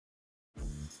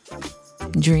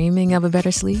Dreaming of a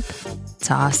better sleep?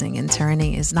 Tossing and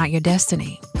turning is not your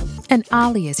destiny. And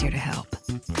Ollie is here to help.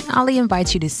 Ollie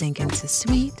invites you to sink into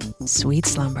sweet, sweet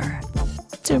slumber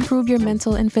to improve your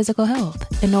mental and physical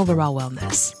health and overall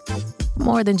wellness.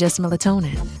 More than just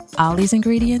melatonin, Ollie's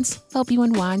ingredients help you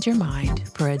unwind your mind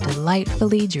for a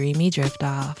delightfully dreamy drift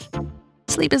off.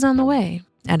 Sleep is on the way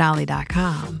at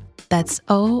Ollie.com. That's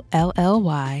OLLY.com.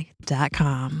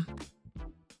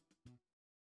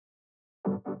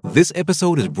 This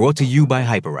episode is brought to you by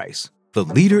Hyperice, the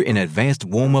leader in advanced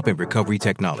warm-up and recovery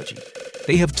technology.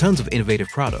 They have tons of innovative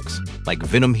products, like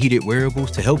Venom-heated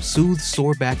wearables to help soothe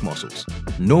sore back muscles,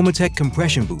 Normatec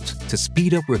compression boots to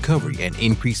speed up recovery and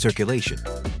increase circulation,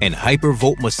 and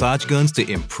Hypervolt massage guns to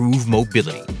improve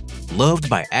mobility. Loved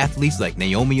by athletes like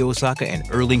Naomi Osaka and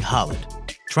Erling Haaland.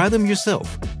 Try them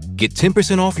yourself. Get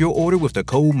 10% off your order with the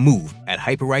code MOVE at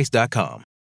Hyperice.com.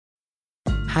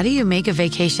 How do you make a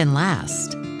vacation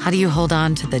last? How do you hold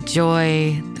on to the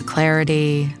joy, the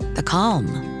clarity, the calm?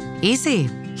 Easy.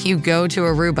 You go to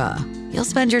Aruba. You'll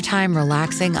spend your time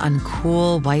relaxing on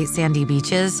cool, white sandy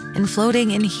beaches and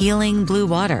floating in healing blue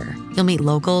water. You'll meet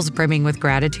locals brimming with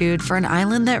gratitude for an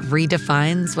island that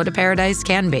redefines what a paradise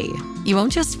can be. You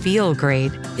won't just feel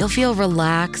great, you'll feel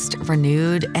relaxed,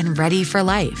 renewed, and ready for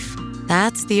life.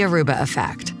 That's the Aruba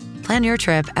effect. Plan your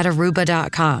trip at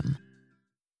Aruba.com.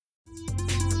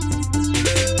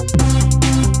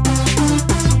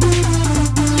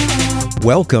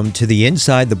 Welcome to the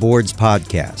Inside the Boards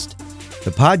podcast,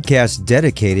 the podcast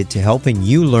dedicated to helping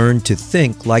you learn to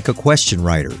think like a question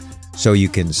writer so you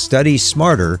can study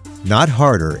smarter, not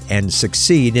harder, and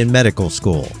succeed in medical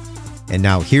school. And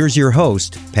now here's your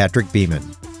host, Patrick Beeman.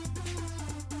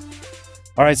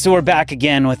 All right, so we're back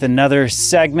again with another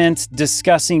segment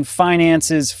discussing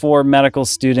finances for medical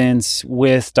students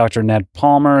with Dr. Ned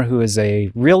Palmer, who is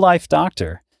a real-life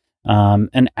doctor.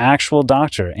 An actual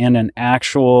doctor and an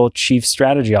actual chief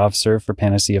strategy officer for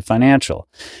Panacea Financial,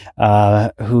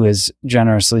 who is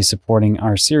generously supporting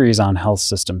our series on health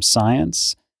system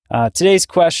science. Today's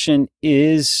question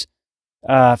is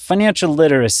financial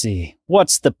literacy.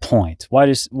 What's the point?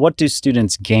 What do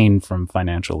students gain from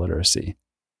financial literacy?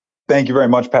 Thank you very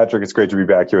much, Patrick. It's great to be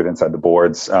back here with Inside the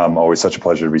Boards. Always such a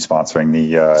pleasure to be sponsoring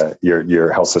the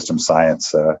your health system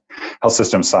science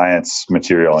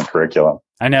material and curriculum.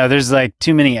 I know there's like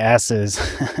too many S's.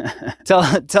 Tell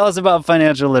us about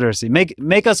financial literacy.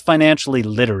 Make us financially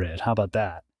literate. How about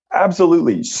that?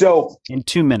 Absolutely. So in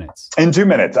 2 minutes.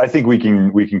 I think we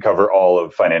can cover all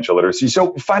of financial literacy.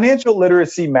 So financial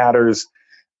literacy matters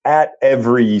at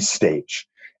every stage,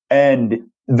 and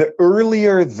the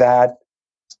earlier that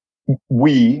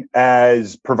we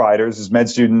as providers, as med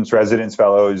students, residents,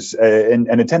 fellows, and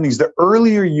attendings, the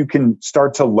earlier you can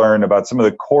start to learn about some of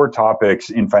the core topics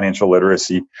in financial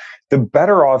literacy, the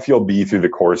better off you'll be through the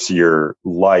course of your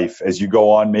life as you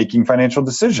go on making financial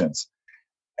decisions.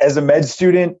 As a med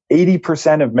student,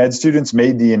 80% of med students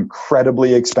made the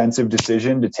incredibly expensive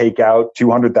decision to take out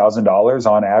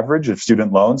 $200,000 on average of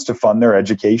student loans to fund their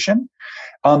education.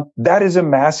 That is a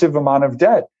massive amount of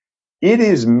debt. It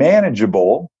is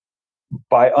manageable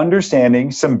by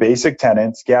understanding some basic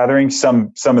tenets, gathering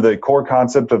some of the core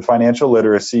concept of financial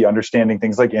literacy, understanding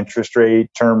things like interest rate,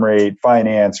 term rate,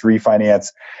 finance, refinance.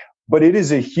 But it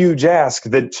is a huge ask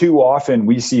that too often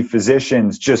we see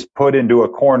physicians just put into a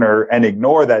corner and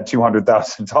ignore that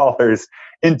 $200,000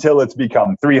 until it's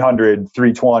become $300,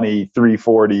 $320,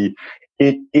 $340.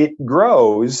 It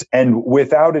grows, and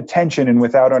without attention and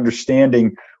without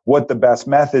understanding what the best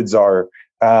methods are,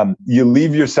 you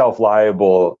leave yourself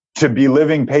liable to be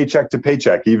living paycheck to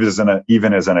paycheck, even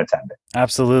as an attendant.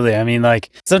 Absolutely. I mean, like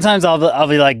sometimes I'll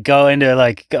be like go into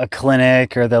like a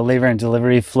clinic or the labor and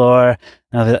delivery floor,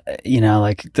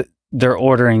 they're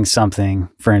ordering something,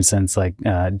 for instance, like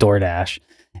DoorDash,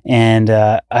 and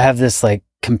I have this like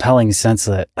compelling sense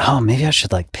that maybe I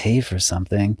should like pay for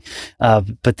something,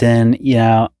 but then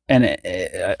I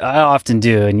often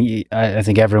do, and I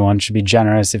think everyone should be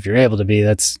generous if you're able to be.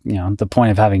 That's the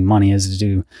point of having money is to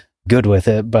do good with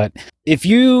it. But if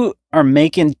you are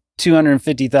making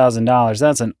 $250,000,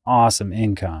 that's an awesome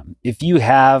income. If you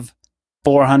have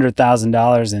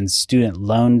 $400,000 in student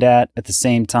loan debt at the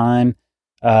same time,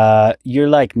 your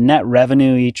like net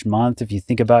revenue each month, if you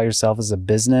think about yourself as a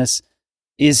business,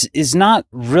 is not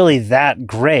really that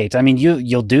great. I mean,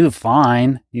 you'll do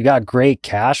fine. You got great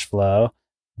cash flow,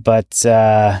 but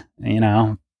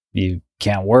you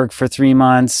can't work for 3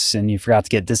 months and you forgot to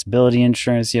get disability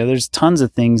insurance. There's tons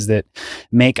of things that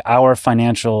make our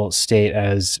financial state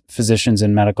as physicians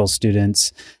and medical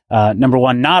students, number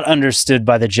one, not understood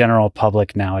by the general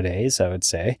public nowadays, I would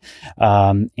say.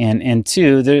 And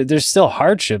two, there's still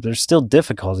hardship. There's still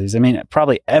difficulties. I mean,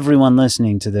 probably everyone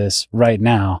listening to this right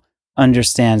now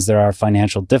understands there are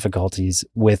financial difficulties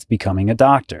with becoming a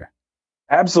doctor.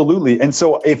 Absolutely. And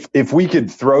so if we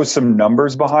could throw some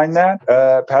numbers behind that,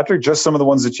 Patrick, just some of the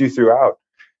ones that you threw out.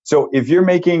 So if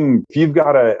you've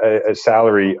got a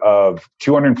salary of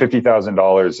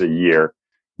 $250,000 a year,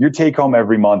 your take home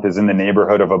every month is in the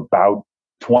neighborhood of about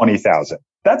 $20,000.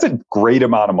 That's a great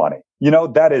amount of money.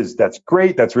 That's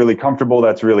great. That's really comfortable.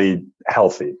 That's really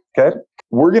healthy. Okay.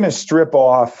 We're going to strip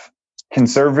off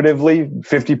conservatively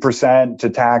 50% to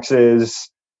taxes,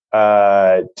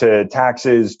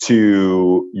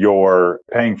 to your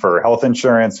paying for health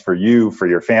insurance for you, for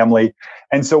your family.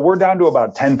 And so we're down to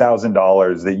about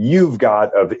 $10,000 that you've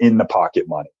got of in the pocket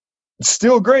money.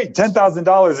 Still great.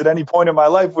 $10,000 at any point in my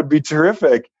life would be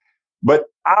terrific. But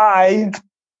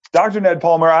Dr. Ned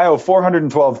Palmer, I owe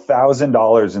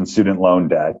 $412,000 in student loan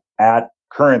debt at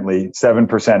currently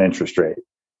 7% interest rate.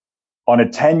 On a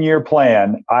 10-year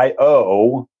plan, I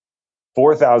owe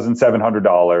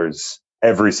 $4,700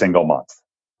 every single month.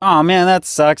 Oh man, that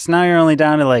sucks. Now you're only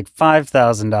down to like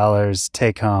 $5,000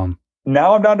 take home.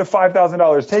 Now I'm down to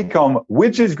 $5,000 take home,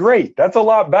 which is great. That's a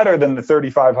lot better than the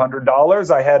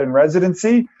 $3,500 I had in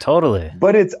residency. Totally.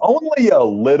 But it's only a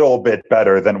little bit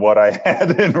better than what I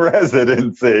had in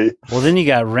residency. Well, then you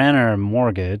got rent or a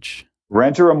mortgage.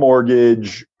 Rent or a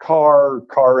mortgage, car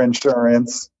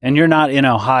insurance. And you're not in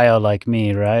Ohio like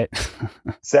me, right?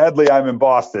 Sadly, I'm in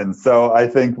Boston, so I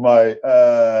think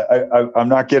I'm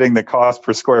not getting the cost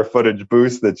per square footage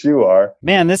boost that you are.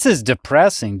 Man, this is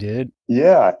depressing, dude.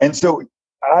 Yeah, and so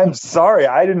I'm sorry,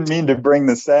 I didn't mean to bring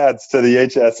the sads to the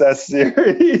HSS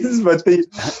series, but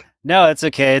No, it's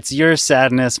okay. It's your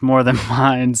sadness more than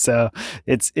mine, so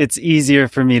it's easier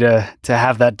for me to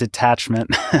have that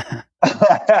detachment.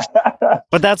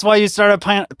 But that's why you started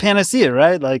Panacea,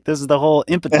 right? Like this is the whole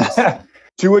impetus.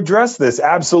 To address this,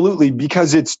 absolutely,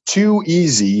 because it's too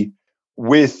easy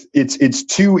it's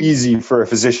too easy for a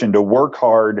physician to work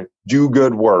hard, do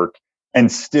good work,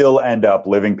 and still end up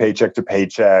living paycheck to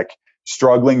paycheck,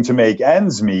 struggling to make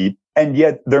ends meet. And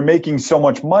yet they're making so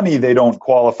much money, they don't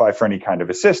qualify for any kind of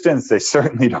assistance. They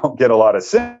certainly don't get a lot of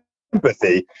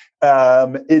sympathy.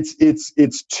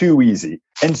 It's too easy.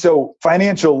 And so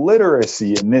financial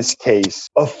literacy in this case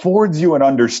affords you an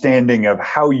understanding of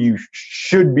how you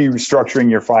should be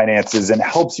restructuring your finances and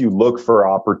helps you look for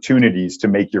opportunities to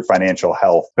make your financial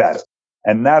health better.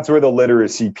 And that's where the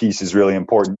literacy piece is really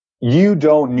important. You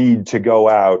don't need to go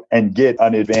out and get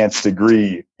an advanced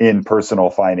degree in personal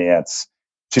finance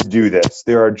to do this.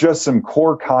 There are just some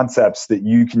core concepts that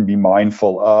you can be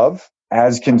mindful of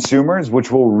as consumers, which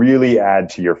will really add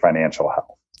to your financial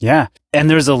health. Yeah. And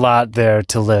there's a lot there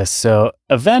to list. So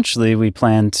eventually we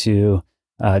plan to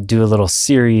do a little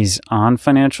series on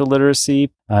financial literacy.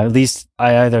 At least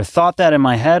I either thought that in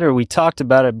my head or we talked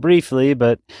about it briefly,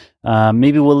 but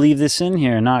maybe we'll leave this in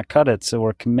here and not cut it. So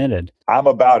we're committed. I'm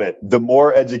about it. The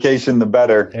more education, the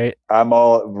better.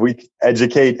 We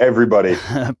educate everybody.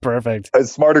 Perfect. A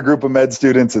smarter group of med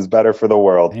students is better for the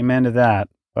world. Amen to that.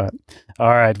 But all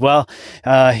right. Well,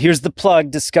 here's the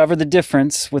plug. Discover the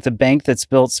difference with a bank that's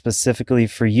built specifically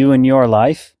for you and your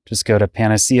life. Just go to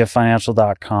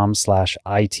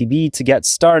panaceafinancial.com/ITB to get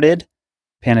started.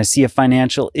 Panacea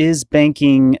Financial is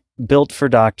banking built for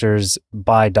doctors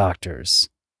by doctors.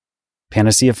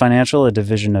 Panacea Financial, a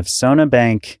division of Sona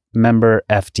Bank, member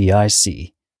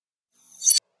FDIC.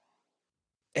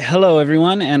 Hello,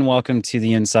 everyone, and welcome to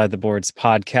the Inside the Boards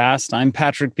podcast. I'm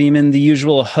Patrick Beeman, the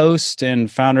usual host and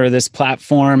founder of this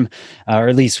platform, or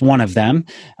at least one of them.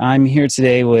 I'm here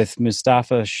today with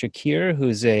Mustafa Shakir,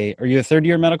 who's are you a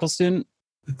third-year medical student?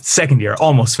 Second year,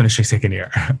 almost finishing second year.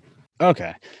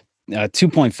 Okay.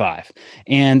 2.5.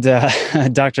 And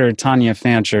Dr. Tanya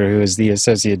Fancher, who is the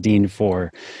Associate Dean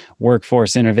for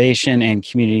Workforce Innovation and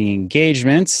Community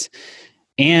Engagement,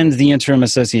 and the Interim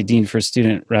Associate Dean for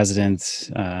Student Resident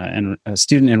and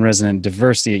Student and Resident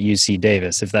Diversity at UC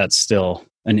Davis, if that's still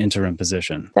an interim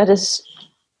position. That is,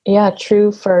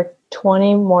 true for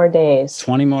 20 more days.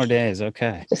 20 more days,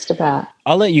 okay. Just about.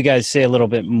 I'll let you guys say a little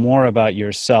bit more about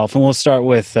yourself, and we'll start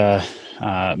with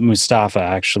Mustafa,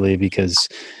 actually, because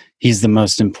he's the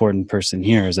most important person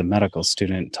here as a medical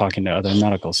student talking to other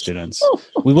medical students.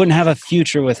 We wouldn't have a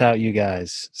future without you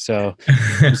guys. So,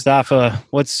 Mustafa,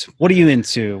 what are you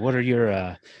into? What are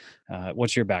your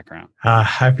What's your background?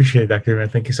 I appreciate it, Dr. Iman.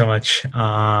 Thank you so much.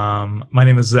 My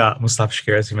name is Mustafa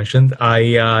Shakir, as you mentioned.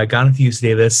 I got into UC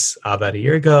Davis about a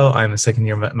year ago. I'm a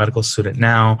second-year medical student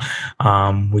now.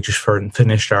 We just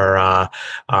finished our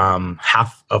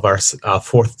half of our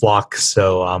fourth block,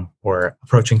 so we're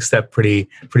approaching STEP pretty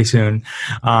soon.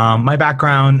 My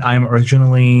background, I'm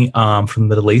originally from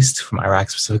the Middle East, from Iraq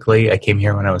specifically. I came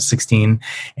here when I was 16,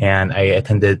 and I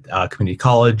attended community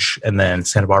college and then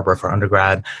Santa Barbara for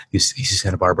undergrad, UC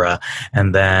Santa Barbara.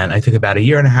 And then I took about a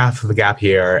year and a half of a gap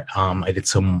here. I did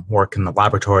some work in the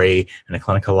laboratory, in a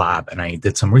clinical lab, and I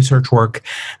did some research work.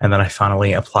 And then I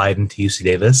finally applied into UC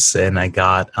Davis, and I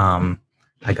got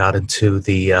into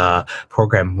the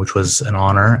program, which was an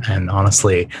honor, and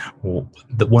honestly,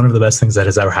 one of the best things that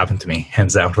has ever happened to me,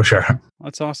 hands down, for sure.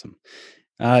 That's awesome.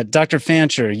 Dr.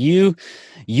 Fancher, you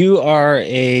are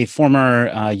a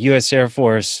former U.S. Air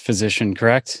Force physician,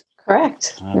 correct?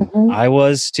 Correct. I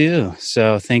was too.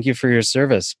 So thank you for your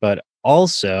service. But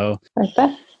also,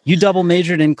 Okay. you double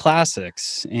majored in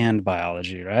classics and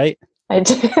biology, right? I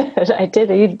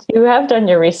did. You have done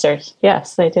your research.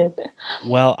 Yes, I did.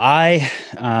 Well,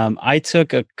 I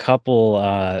took a couple.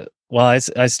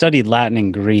 I studied Latin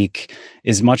and Greek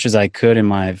as much as I could in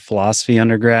my philosophy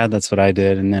undergrad. That's what I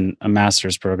did, and then a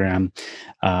master's program.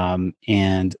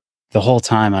 And the whole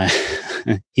time,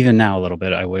 even now a little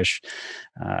bit, I wish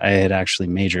I had actually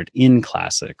majored in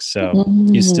classics. So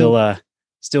you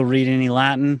still read any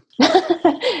Latin?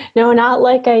 No, not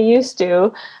like I used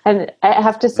to. And I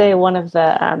have to say, one of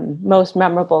the most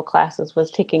memorable classes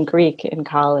was taking Greek in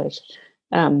college.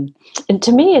 And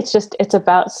to me, it's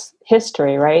about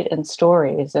history, right? And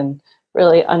stories, and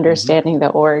really understanding the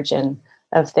origin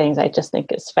of things. I just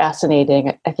think it's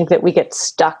fascinating. I think that we get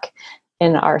stuck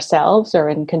in ourselves or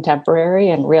in contemporary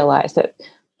and realize that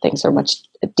things are much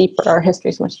deeper. Our history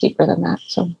is much deeper than that.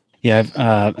 So. Yeah,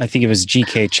 I think it was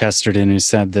G.K. Chesterton who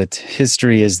said that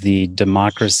history is the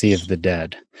democracy of the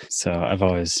dead. So I've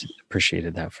always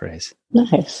appreciated that phrase.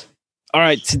 Nice. All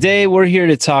right, today we're here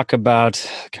to talk about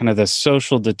kind of the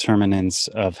social determinants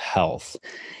of health.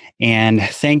 And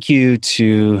thank you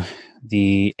to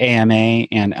the AMA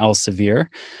and Elsevier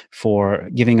for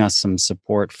giving us some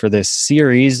support for this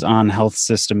series on health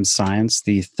system science,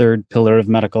 the third pillar of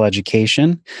medical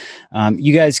education.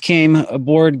 You guys came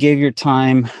aboard, gave your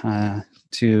time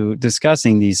to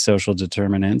discussing these social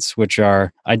determinants, which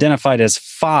are identified as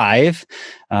 5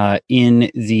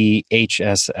 in the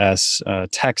HSS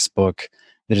textbook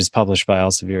that is published by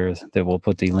Elsevier that we'll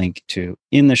put the link to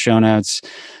in the show notes.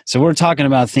 So we're talking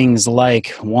about things like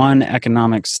 1,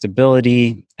 economic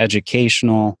stability,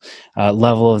 educational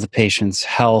level of the patient's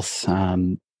health,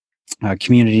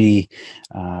 community,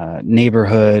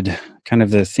 neighborhood, kind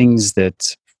of the things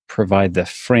that provide the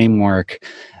framework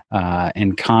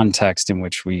and context in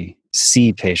which we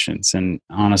see patients. And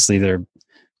honestly, they're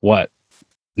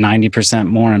 90%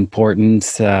 more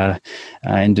important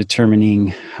in determining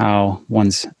how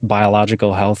one's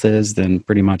biological health is than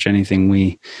pretty much anything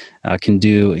we can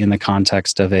do in the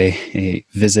context of a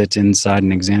visit inside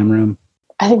an exam room.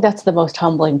 I think that's the most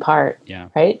humbling part,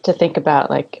 right? To think about,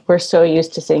 like, we're so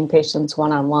used to seeing patients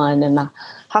one-on-one in the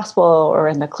hospital or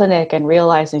in the clinic, and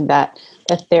realizing that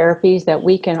the therapies that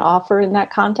we can offer in that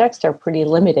context are pretty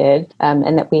limited,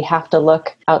 and that we have to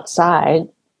look outside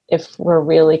if we're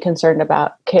really concerned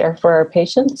about care for our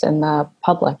patients and the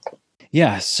public.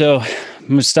 Yeah. So,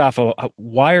 Mustafa,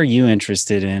 why are you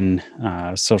interested in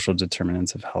social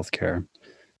determinants of healthcare?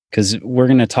 Because we're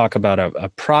going to talk about a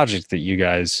project that you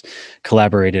guys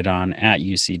collaborated on at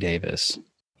UC Davis.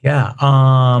 Yeah.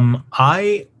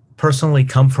 I personally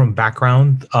come from a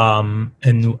background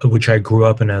in which I grew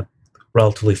up in a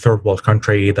relatively third world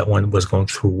country that one was going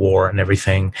through war and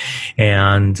everything.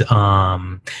 And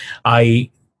I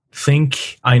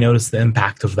think I noticed the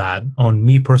impact of that on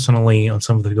me personally, on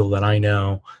some of the people that I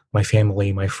know, my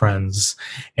family, my friends.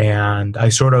 And I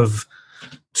sort of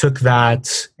took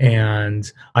that, and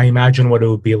I imagined what it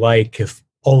would be like if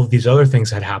all of these other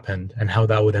things had happened, and how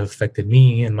that would have affected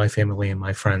me and my family and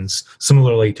my friends,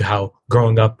 similarly to how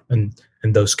growing up in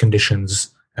those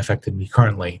conditions affected me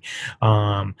currently.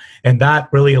 And that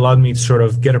really allowed me to sort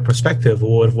of get a perspective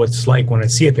of what it's like when I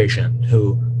see a patient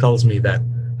who tells me that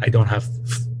I don't have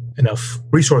enough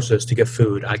resources to get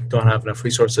food. I don't have enough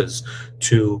resources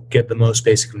to get the most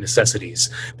basic of necessities,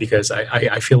 because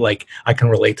I feel like I can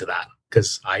relate to that,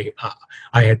 because I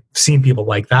had seen people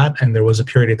like that, and there was a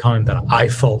period of time that I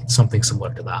felt something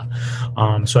similar to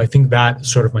that. So I think that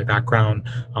sort of my background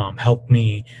helped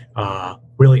me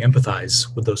really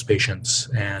empathize with those patients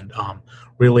and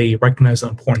really recognize the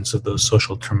importance of those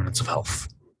social determinants of health.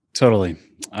 Totally.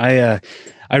 I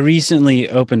recently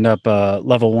opened up a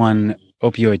level 1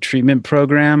 opioid treatment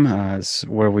program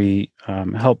where we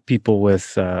help people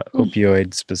with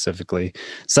opioid, specifically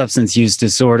substance use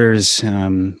disorders,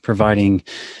 providing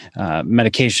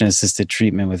medication-assisted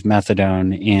treatment with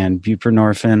methadone and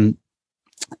buprenorphine.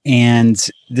 And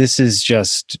this is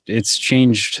it's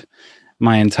changed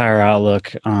my entire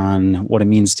outlook on what it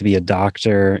means to be a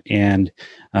doctor, and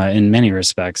in many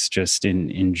respects, just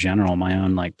in general, my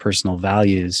own like personal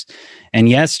values. And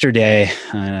yesterday,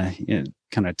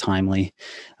 kind of timely,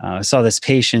 I saw this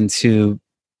patient who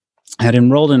had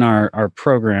enrolled in our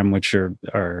program, which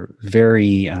are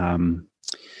very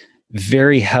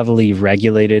very heavily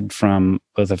regulated from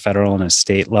both a federal and a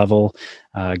state level,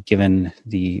 given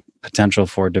the potential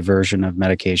for diversion of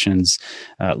medications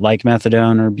like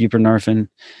methadone or buprenorphine.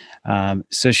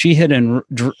 So she had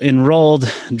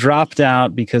enrolled, dropped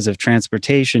out because of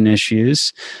transportation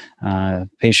issues.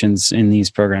 Patients in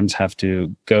these programs have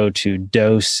to go to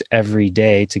dose every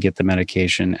day to get the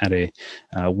medication at a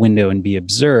window and be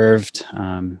observed.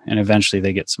 And eventually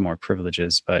they get some more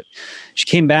privileges. But she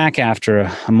came back after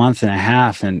a month and a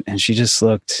half, and she just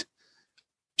looked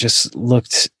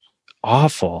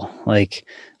awful. Like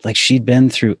she'd been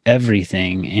through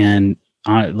everything, and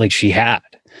like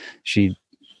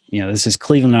this is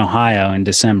Cleveland, Ohio in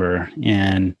December.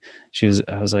 And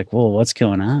I was like, well, what's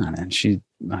going on? And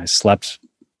I slept,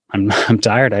 I'm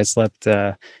tired. I slept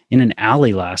in an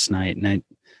alley last night. And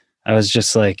I was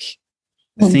just like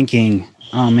thinking,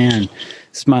 oh man,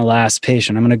 this is my last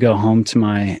patient. I'm going to go home to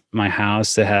my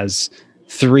house that has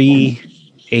 3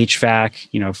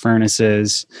 HVAC,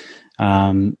 furnaces.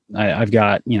 I've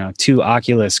got, 2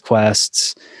 Oculus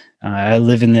Quests. I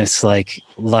live in this like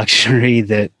luxury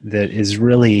that is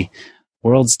really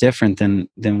worlds different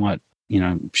than what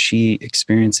she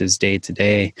experiences day to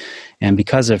day. And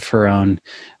because of her own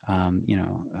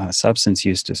substance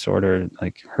use disorder,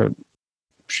 like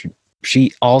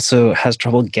she also has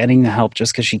trouble getting the help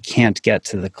just because she can't get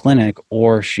to the clinic,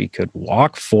 or she could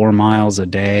walk 4 miles a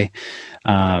day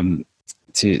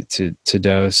to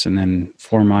dose, and then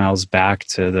 4 miles back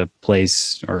to the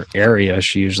place or area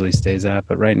she usually stays at.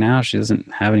 But right now she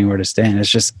doesn't have anywhere to stay, and it's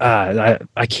just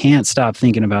I can't stop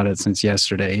thinking about it since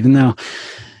yesterday. Even though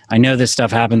I know this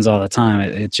stuff happens all the time,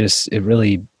 it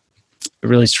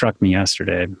really struck me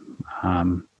yesterday. I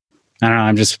don't know,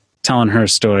 I'm just telling her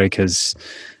story because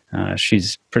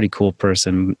she's a pretty cool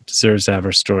person, deserves to have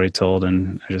her story told,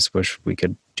 and I just wish we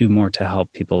could do more to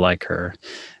help people like her,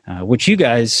 which you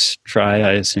guys try,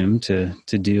 I assume, to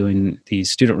do in the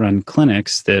student-run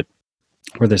clinics that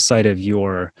were the site of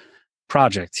your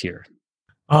project here.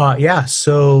 Yeah.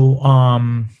 So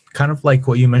kind of like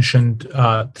what you mentioned,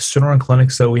 the student-run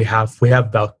clinics that we have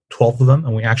about 12 of them,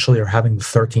 and we actually are having the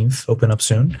 13th open up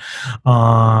soon.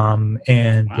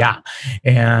 And wow. Yeah,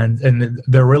 and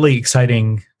they're really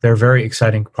exciting. They're very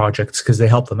exciting projects because they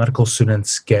help the medical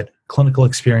students get clinical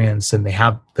experience, and they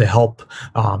help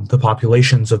the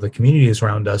populations of the communities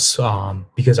around us,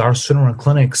 because our student-run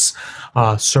clinics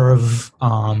serve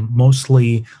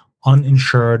mostly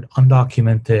uninsured,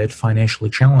 undocumented, financially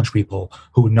challenged people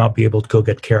who would not be able to go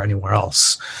get care anywhere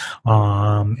else.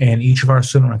 And each of our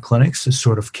student-run clinics is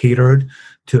sort of catered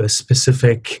to a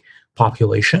specific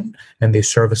population, and they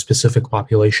serve a specific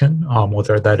population,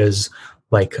 whether that is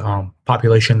like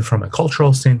population from a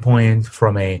cultural standpoint,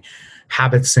 from a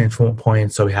habit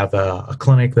standpoint. So we have a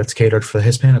clinic that's catered for the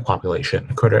Hispanic population,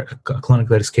 a clinic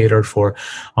that is catered for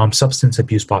substance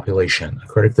abuse population, a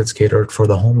clinic that's catered for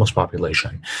the homeless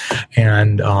population.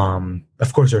 And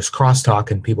of course, there's crosstalk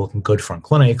and people can go to different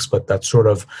clinics, but that sort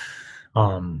of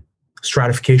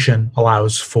stratification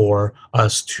allows for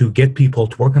us to get people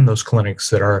to work in those clinics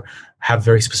that have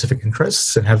very specific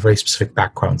interests and have very specific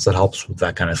backgrounds that helps with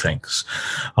that kind of things.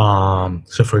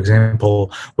 So for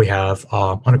example, we have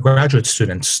undergraduate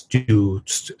students do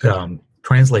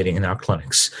translating in our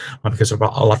clinics because a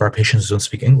lot of our patients don't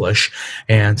speak English.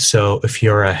 And so if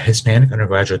you're a Hispanic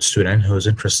undergraduate student who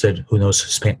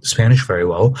knows Spanish very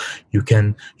well, you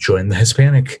can join the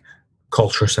Hispanic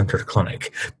culture-centered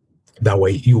clinic. That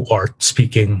way you are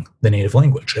speaking the native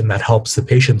language, and that helps the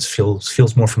patients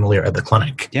feels more familiar at the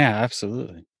clinic. Yeah,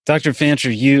 absolutely. Dr. Fancher,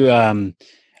 you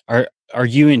are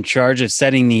you in charge of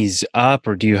setting these up,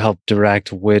 or do you help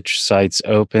direct which sites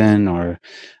open, or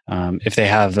if they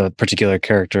have a particular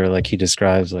character like he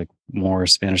describes, like more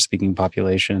Spanish-speaking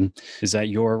population? Is that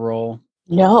your role?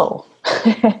 No,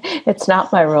 it's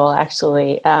not my role,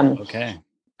 actually. Okay.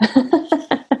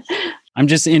 I'm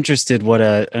just interested what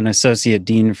an associate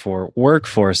dean for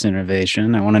workforce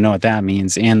innovation. I want to know what that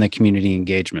means, and the community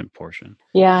engagement portion.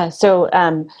 Yeah, so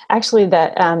actually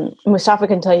that Mustafa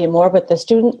can tell you more, but the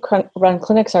student-run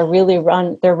clinics are really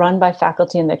they're run by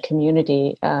faculty in the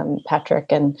community, Patrick,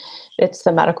 and it's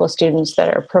the medical students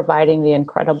that are providing the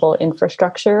incredible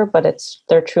infrastructure, but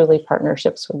they're truly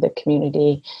partnerships with the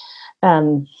community.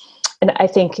 And I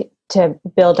think to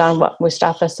build on what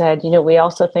Mustafa said, we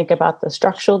also think about the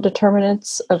structural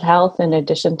determinants of health in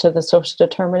addition to the social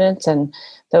determinants, and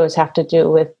those have to do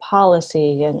with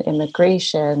policy and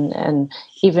immigration, and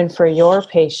even for your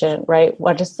patient, right?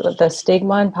 What is the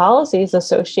stigma and policies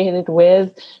associated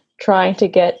with trying to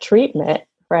get treatment,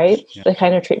 right? Yeah. The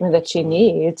kind of treatment that she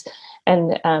needs,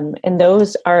 and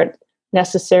those aren't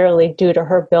necessarily due to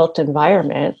her built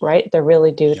environment, right? They're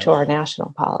really due to our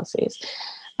national policies.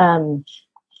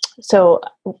 So,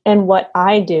 and what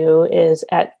I do is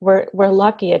we're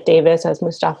lucky at Davis, as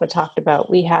Mustafa talked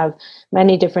about, we have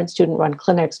many different student-run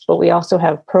clinics, but we also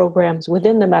have programs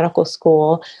within the medical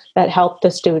school that help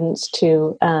the students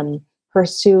to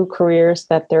pursue careers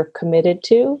that they're committed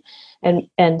to.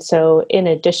 And so in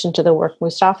addition to the work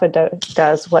Mustafa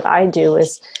does, what I do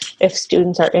is if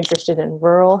students are interested in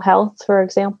rural health, for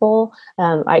example,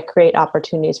 I create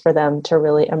opportunities for them to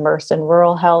really immerse in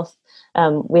rural health.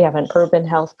 We have an urban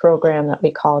health program that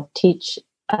we call Teach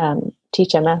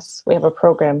MS. We have a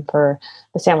program for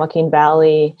the San Joaquin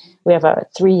Valley. We have a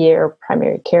 3-year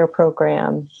primary care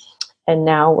program. And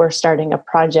now we're starting a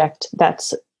project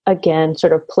that's, again,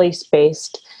 sort of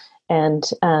place-based and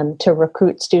to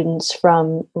recruit students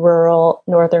from rural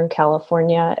Northern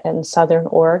California and Southern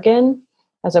Oregon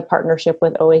as a partnership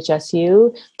with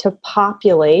OHSU to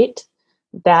populate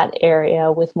that area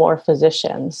with more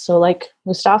physicians. So like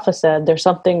Mustafa said, there's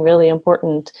something really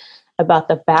important about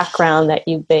the background that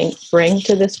you bring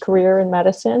to this career in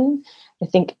medicine. I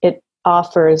think it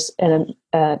offers an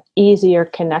easier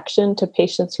connection to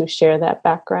patients who share that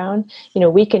background.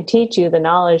 We can teach you the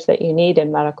knowledge that you need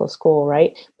in medical school,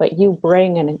 right? But you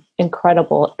bring an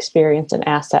incredible experience and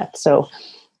asset. So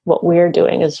what we're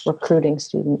doing is recruiting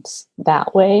students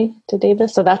that way to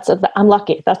Davis. So I'm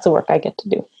lucky. That's the work I get to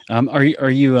do. Are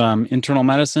you internal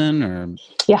medicine or?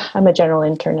 Yeah, I'm a general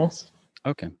internist.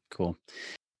 Okay, cool.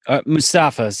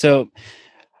 Mustafa, so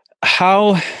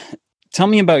tell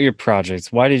me about your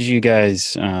projects. Why did you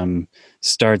guys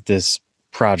start this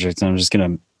project? I'm just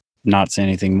going to not say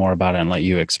anything more about it and let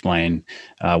you explain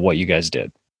what you guys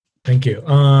did. Thank you.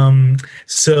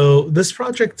 So this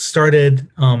project started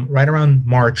right around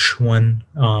March when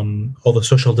all the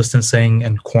social distancing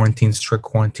and strict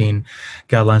quarantine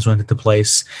guidelines went into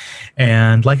place.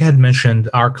 And like I had mentioned,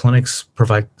 our clinics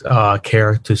provide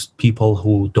care to people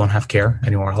who don't have care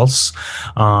anywhere else.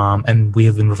 And we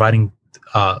have been providing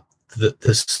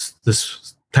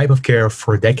this type of care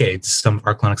for decades. Some of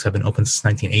our clinics have been open since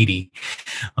 1980.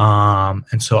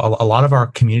 And so a lot of our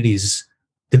communities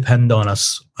depend on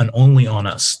us and only on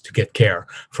us to get care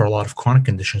for a lot of chronic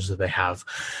conditions that they have.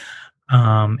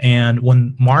 And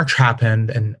when March happened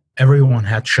and everyone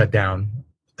had shut down,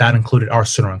 that included our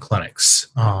student-run clinics.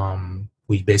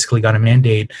 We basically got a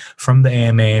mandate from the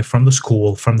AMA, from the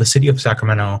school, from the city of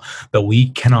Sacramento that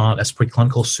we cannot, as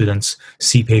preclinical students,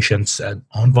 see patients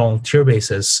on volunteer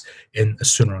basis in a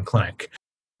student-run clinic.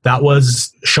 That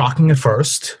was shocking at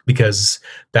first because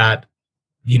that,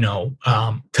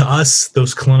 to us,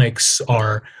 those clinics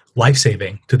are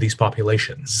life-saving to these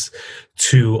populations.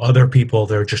 To other people,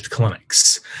 they're just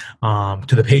clinics. To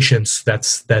the patients,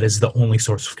 that is the only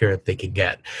source of care that they can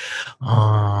get.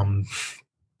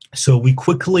 So we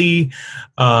quickly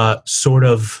sort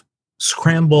of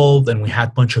scrambled, and we had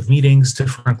a bunch of meetings.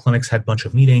 Different clinics had a bunch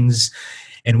of meetings.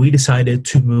 And we decided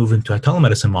to move into a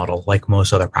telemedicine model like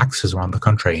most other practices around the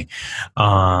country.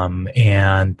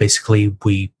 And basically,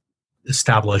 we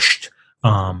established,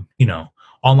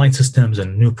 online systems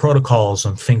and new protocols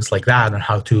and things like that, and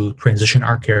how to transition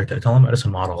our care to a telemedicine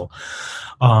model.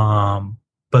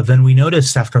 But then we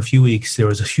noticed after a few weeks, there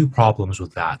was a few problems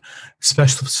with that,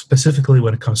 specifically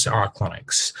when it comes to our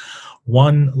clinics.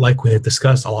 One, like we had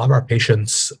discussed, a lot of our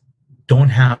patients don't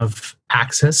have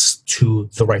access to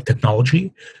the right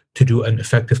technology to do an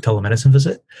effective telemedicine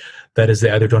visit. That is, they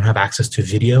either don't have access to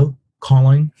video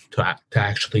calling to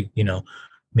actually,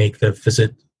 make the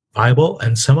visit viable.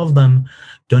 And some of them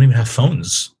don't even have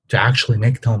phones to actually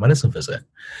make a telemedicine visit.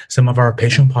 Some of our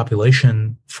patient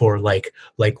population for like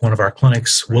one of our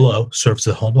clinics, Willow, serves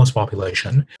the homeless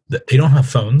population. They don't have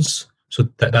phones. So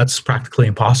that's practically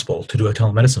impossible to do a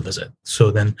telemedicine visit.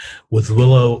 So then with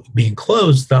Willow being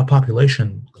closed, that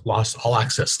population lost all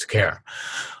access to care.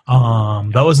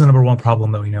 That was the number one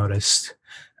problem that we noticed.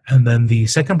 And then the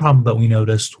second problem that we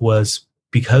noticed was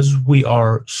because we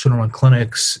are student-run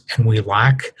clinics and we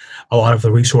lack a lot of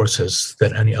the resources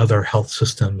that any other health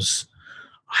systems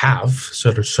have,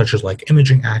 such as like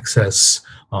imaging access,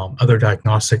 other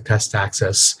diagnostic test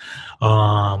access,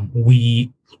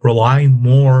 we rely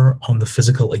more on the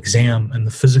physical exam and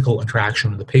the physical interaction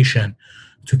with the patient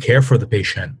to care for the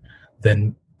patient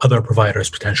than other providers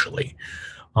potentially.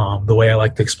 The way I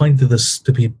like to explain this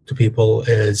to people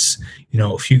is,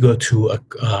 if you go to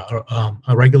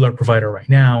a regular provider right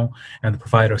now and the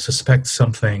provider suspects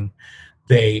something,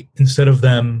 they, instead of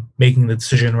them making the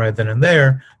decision right then and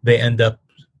there, they end up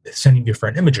sending you for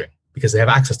an imaging because they have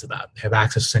access to that. They have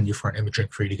access to send you for an imaging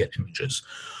for you to get images.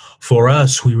 For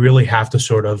us, we really have to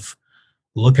sort of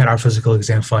look at our physical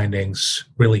exam findings,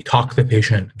 really talk to the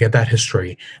patient, get that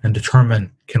history, and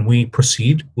determine, can we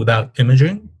proceed without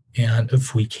imaging? And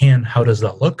if we can, how does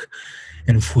that look?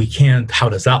 And if we can't, how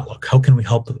does that look? How can we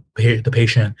help the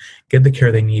patient get the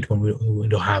care they need when we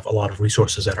don't have a lot of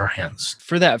resources at our hands?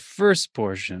 For that first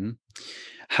portion,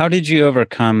 how did you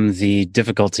overcome the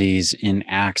difficulties in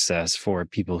access for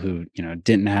people who,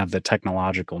 didn't have the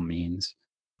technological means?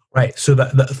 Right. So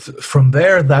from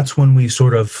there, that's when we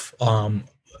sort of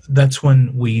that's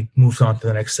when we moved on to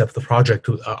the next step of the project.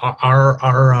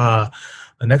 Our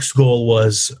next goal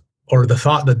was, or the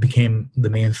thought that became the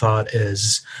main thought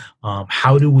is,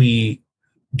 how do we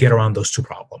get around those two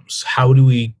problems? How do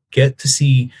we get to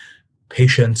see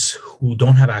patients who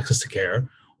don't have access to care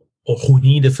or who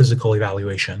need a physical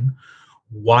evaluation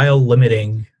while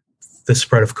limiting the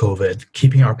spread of COVID,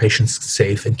 keeping our patients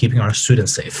safe and keeping our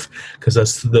students safe? Because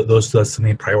that's the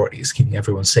main priorities, keeping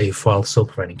everyone safe while still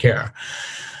providing care.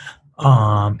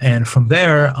 And from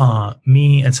there,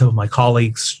 me and some of my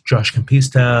colleagues, Josh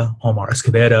Campista, Omar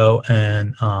Escobedo,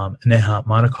 and Neha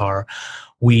Manakar,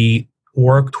 we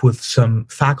worked with some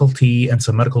faculty and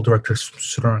some medical directors from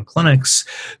student-run clinics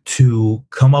to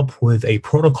come up with a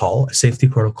protocol, a safety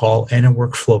protocol, and a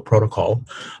workflow protocol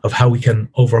of how we can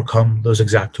overcome those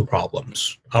exact two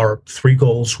problems. Our three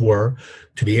goals were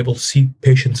to be able to see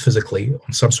patients physically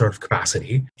on some sort of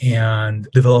capacity and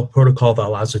develop a protocol that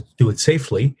allows us to do it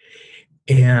safely,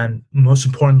 and most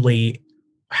importantly,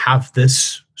 have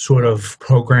this sort of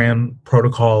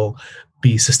protocol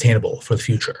be sustainable for the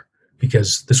future.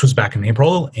 Because this was back in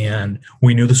April, and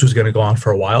we knew this was going to go on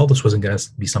for a while. This wasn't going to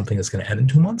be something that's going to end in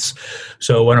 2 months.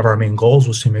 So one of our main goals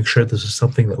was to make sure this is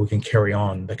something that we can carry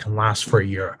on, that can last for a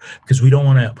year. Because we don't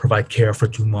want to provide care for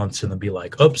 2 months and then be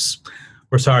like, oops,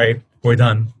 we're sorry, we're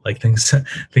done. Like things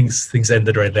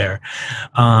ended right there.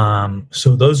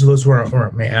 So those were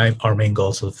our main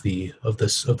goals of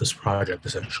this project,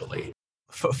 essentially.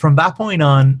 From that point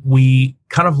on, we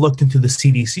kind of looked into the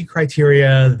CDC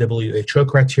criteria, the WHO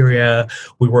criteria.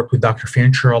 We worked with Dr.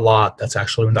 Fancher a lot. That's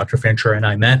actually when Dr. Fancher and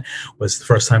I met, was the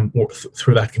first time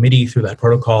through that committee, through that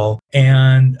protocol.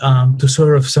 And to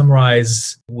sort of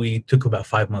summarize, we took about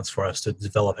 5 months for us to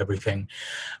develop everything.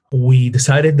 We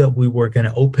decided that we were going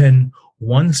to open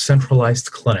one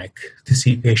centralized clinic to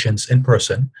see patients in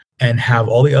person and have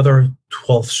all the other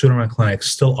 12 student-run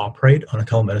clinics still operate on a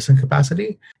telemedicine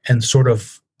capacity and sort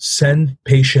of send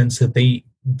patients that they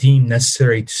deem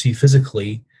necessary to see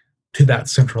physically to that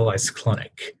centralized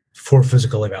clinic for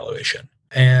physical evaluation.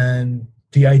 And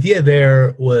the idea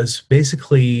there was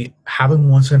basically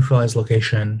having one centralized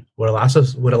location would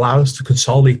allow us to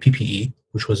consolidate PPE,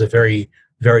 which was a very,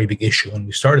 very big issue when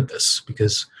we started this,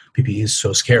 because PPE is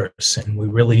so scarce, and we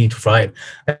really need to provide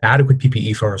adequate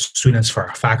PPE for our students, for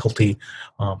our faculty,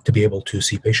 to be able to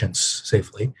see patients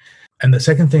safely. And the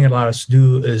second thing it allowed us to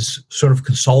do is sort of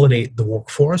consolidate the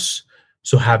workforce,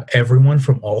 so have everyone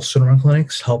from all student-run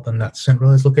clinics help in that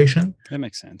centralized location. That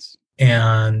makes sense.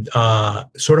 And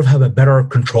sort of have a better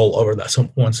control over that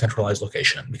one centralized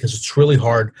location, because it's really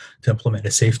hard to implement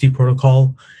a safety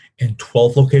protocol in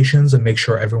 12 locations and make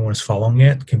sure everyone is following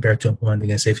it, compared to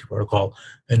implementing a safety protocol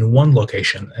in one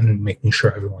location and making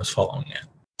sure everyone is following it.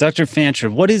 Dr. Fancher,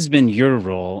 what has been your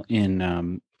role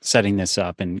in setting this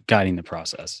up and guiding the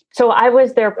process? So I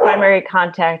was their primary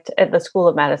contact at the School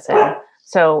of Medicine.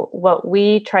 So what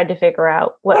we tried to figure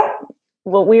out,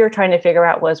 what we were trying to figure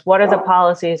out was, what are the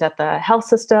policies at the health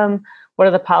system? What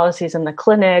are the policies in the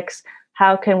clinics?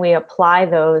 How can we apply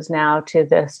those now to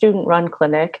the student-run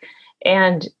clinic?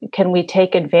 And can we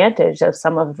take advantage of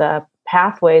some of the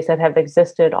pathways that have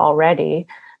existed already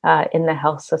in the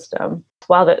health system?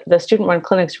 While the student-run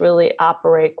clinics really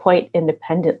operate quite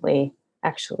independently,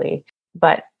 actually.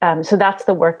 But so that's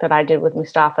the work that I did with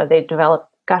Mustafa. They developed,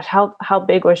 gosh, how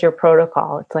big was your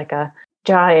protocol? It's like a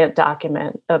giant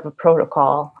document of a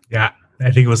protocol. Yeah, I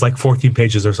think it was like 14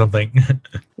 pages or something.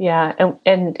 Yeah,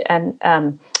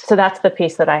 and so so that's the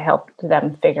piece that I helped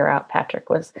them figure out, Patrick,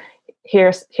 was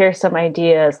here's some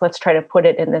ideas. Let's try to put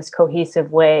it in this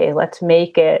cohesive way. Let's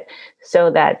make it so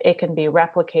that it can be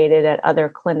replicated at other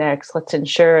clinics. Let's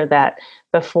ensure that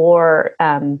before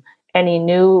any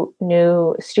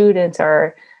new students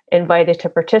are invited to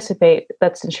participate,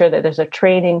 let's ensure that there's a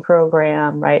training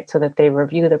program, right? So that they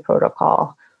review the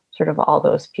protocol, sort of all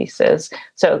those pieces.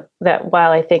 So that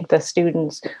while I think the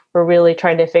students were really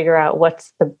trying to figure out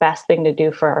what's the best thing to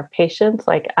do for our patients,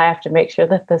 like I have to make sure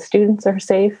that the students are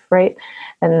safe, right?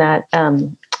 And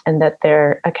that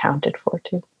they're accounted for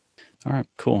too. All right,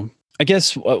 cool. I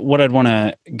guess what I'd want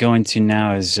to go into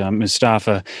now is,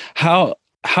 Mustafa,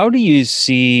 how do you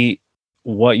see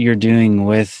what you're doing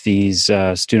with these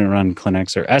student-run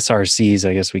clinics, or SRCs,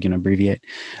 I guess we can abbreviate,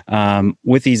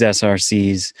 with these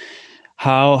SRCs?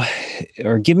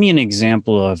 Or give me an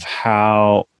example of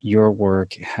how your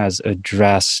work has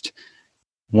addressed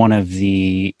one of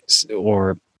the,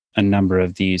 or a number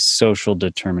of these social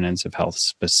determinants of health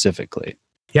specifically.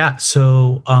 Yeah.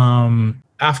 So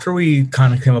after we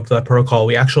kind of came up with that protocol,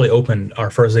 we actually opened, our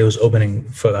first day was opening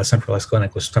for that centralized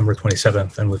clinic was September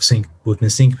 27th. And we've been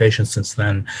seeing patients since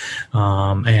then.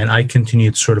 And I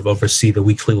continued to sort of oversee the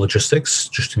weekly logistics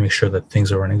just to make sure that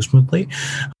things are running smoothly.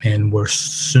 And we're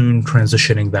soon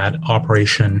transitioning that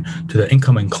operation to the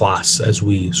incoming class as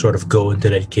we sort of go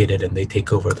into dedicated and they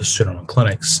take over the student-run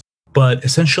clinics. But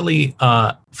essentially,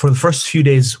 for the first few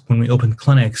days when we opened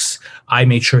clinics, I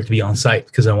made sure to be on site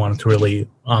because I wanted to really,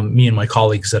 me and my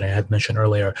colleagues that I had mentioned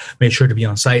earlier, made sure to be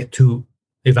on site to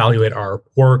evaluate our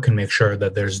work and make sure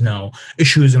that there's no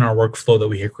issues in our workflow that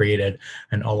we had created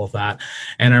and all of that.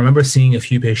 And I remember seeing a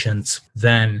few patients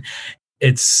then.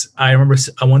 I remember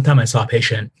one time I saw a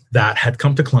patient that had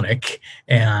come to clinic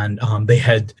and they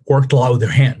had worked a lot with their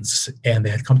hands and they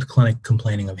had come to clinic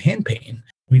complaining of hand pain.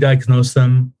 We diagnosed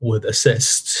them with a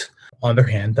cyst on their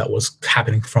hand that was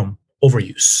happening from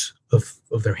overuse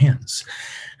of their hands.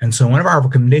 And so one of our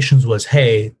recommendations was,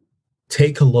 hey,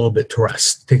 take a little bit to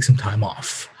rest, take some time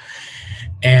off.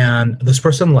 And this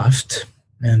person left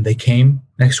and they came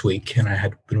next week, and I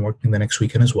had been working the next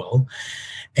weekend as well.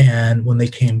 And when they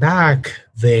came back,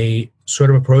 they sort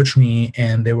of approached me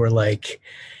and they were like,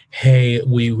 hey,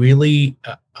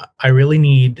 I really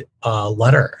need a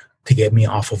letter to get me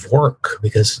off of work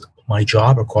because my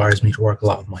job requires me to work a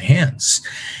lot with my hands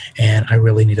and I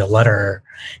really need a letter.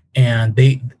 And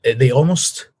they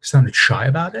almost sounded shy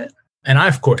about it. And I,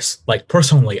 of course, like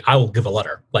personally, I will give a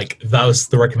letter. Like that was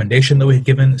the recommendation that we had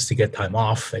given, is to get time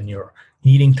off, and you're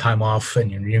needing time off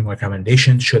and you're needing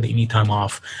recommendation to show that you need time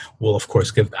off, we'll of course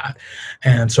give that.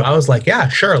 And so I was like, yeah,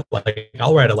 sure. Like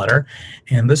I'll write a letter.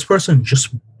 And this person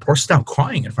just burst out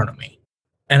crying in front of me.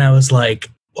 And I was like,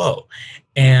 whoa.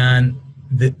 And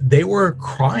they were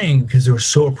crying because they were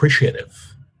so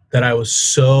appreciative that I was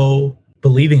so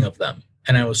believing of them.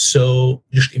 And I was so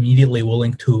just immediately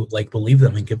willing to like believe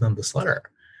them and give them this letter.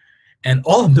 And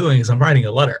all I'm doing is I'm writing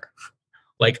a letter.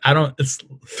 Like it's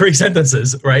 3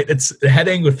 sentences, right? It's a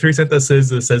heading with 3 sentences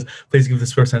that says, please give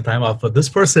this person time off. But this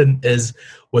person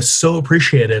was so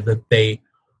appreciative that they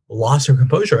lost their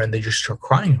composure and they just started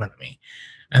crying in front of me.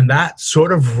 And that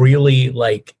sort of really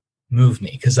like moved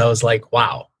me, because I was like,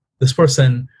 wow, this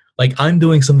person, like I'm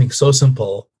doing something so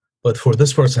simple, but for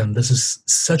this person, this is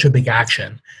such a big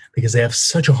action because they have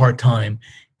such a hard time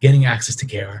getting access to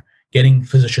care, getting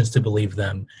physicians to believe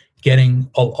them, getting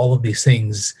all of these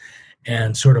things,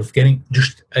 and sort of getting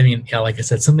like I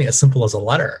said, something as simple as a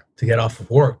letter to get off of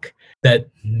work, that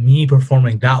me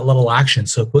performing that little action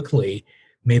so quickly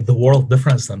made the world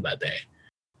difference to them that day.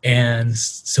 And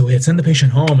so we had sent the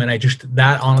patient home, and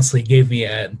that honestly gave me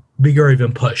a bigger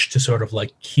even push to sort of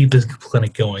like keep this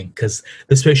clinic going, because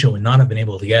this patient would not have been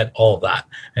able to get all of that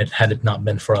had it not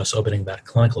been for us opening that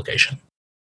clinic location.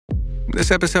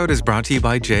 This episode is brought to you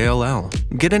by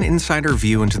JLL. Get an insider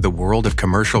view into the world of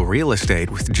commercial real estate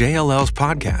with JLL's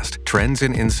podcast, Trends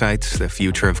and Insights, the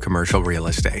Future of Commercial Real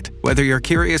Estate. Whether you're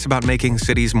curious about making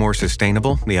cities more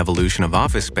sustainable, the evolution of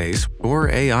office space, or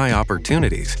AI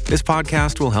opportunities, this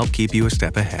podcast will help keep you a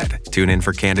step ahead. Tune in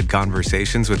for candid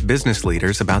conversations with business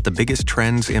leaders about the biggest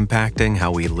trends impacting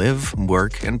how we live,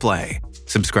 work, and play.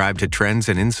 Subscribe to Trends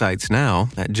and Insights now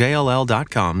at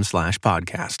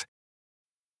jll.com/podcast.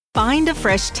 Find a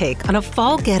fresh take on a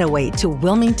fall getaway to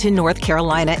Wilmington, North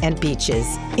Carolina and beaches.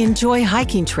 Enjoy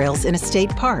hiking trails in a state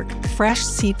park, fresh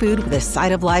seafood with a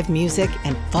side of live music,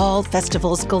 and fall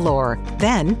festivals galore.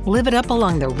 Then live it up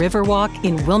along the Riverwalk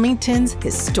in Wilmington's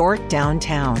historic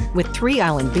downtown. With 3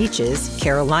 island beaches,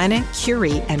 Carolina,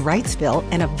 Curie, and Wrightsville,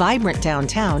 and a vibrant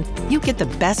downtown, you get the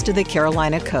best of the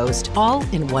Carolina coast all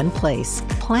in one place.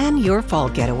 Plan your fall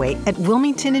getaway at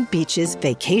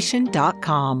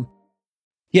WilmingtonandBeachesVacation.com.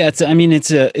 Yeah,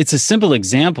 it's a simple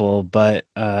example, but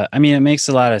it makes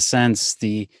a lot of sense.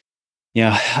 I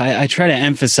try to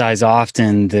emphasize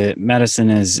often that medicine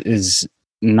is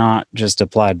not just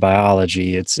applied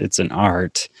biology; it's an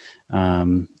art,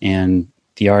 and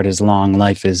the art is long,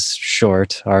 life is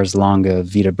short. Ars longa,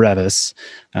 vita brevis.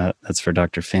 That's for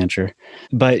Dr. Fancher.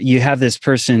 But you have this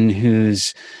person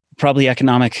who's probably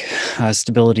economic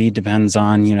stability depends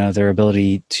on, their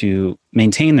ability to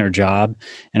maintain their job.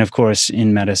 And of course,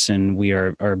 in medicine, we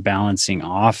are balancing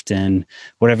often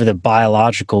whatever the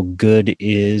biological good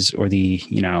is, or the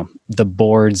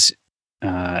board's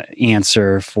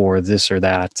answer for this or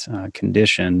that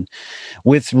condition,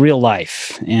 with real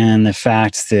life, and the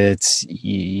fact that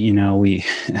we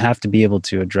have to be able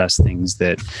to address things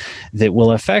that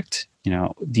will affect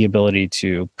the ability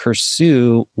to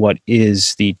pursue what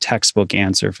is the textbook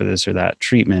answer for this or that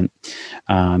treatment,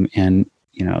 and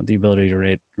the ability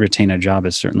to retain a job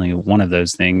is certainly one of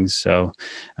those things. So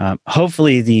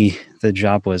hopefully the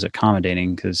job was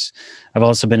accommodating, because I've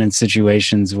also been in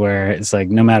situations where it's like,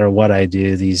 no matter what I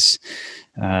do, these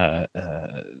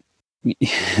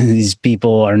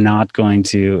people are not going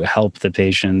to help the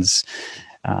patients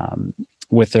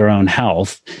with their own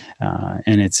health,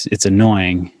 and it's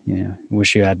annoying.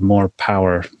 Wish you had more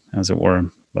power, as it were.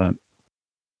 But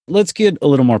let's get a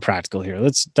little more practical here.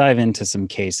 Let's dive into some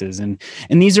cases, and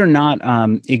these are not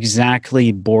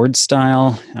exactly board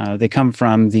style. They come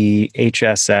from the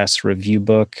HSS review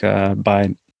book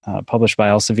published by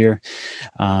Elsevier.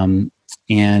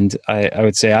 And I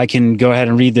would say I can go ahead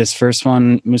and read this first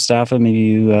one, Mustafa. Maybe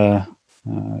you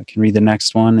can read the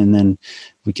next one, and then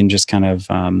we can just kind of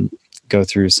go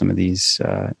through some of these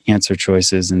answer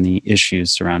choices and the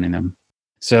issues surrounding them.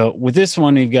 So with this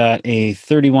one, we've got a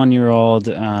 31-year-old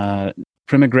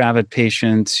prima gravid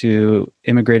patient who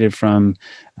immigrated from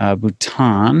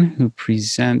Bhutan, who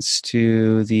presents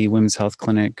to the Women's Health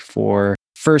Clinic for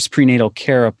first prenatal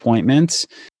care appointment.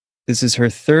 This is her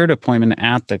third appointment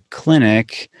at the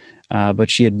clinic, but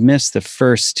she had missed the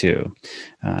first 2.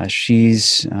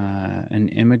 She's an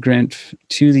immigrant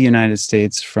to the United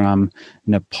States from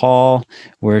Nepal,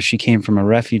 where she came from a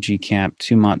refugee camp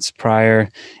 2 months prior,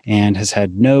 and has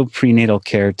had no prenatal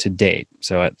care to date.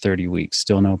 So at 30 weeks,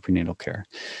 still no prenatal care.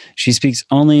 She speaks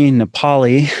only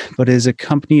Nepali, but is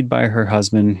accompanied by her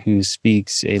husband, who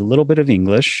speaks a little bit of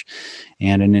English,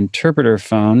 and an interpreter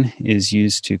phone is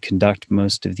used to conduct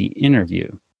most of the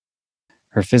interview.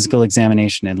 Her physical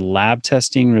examination and lab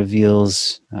testing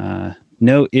reveals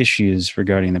no issues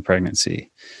regarding the pregnancy.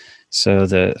 So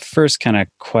the first kind of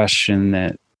question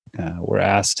that we're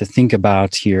asked to think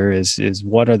about here is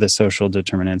what are the social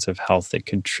determinants of health that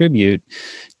contribute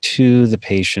to the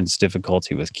patient's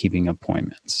difficulty with keeping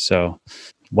appointments? So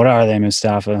what are they,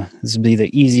 Mustafa? This would be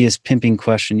the easiest pimping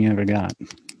question you ever got.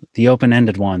 The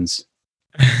open-ended ones.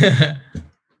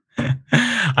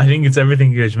 I think it's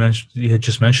everything you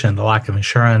just mentioned: the lack of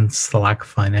insurance, the lack of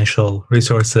financial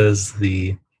resources,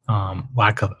 the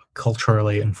lack of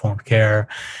culturally informed care,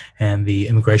 and the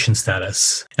immigration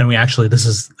status. And this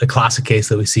is a classic case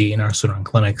that we see in our student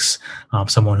clinics.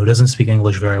 Someone who doesn't speak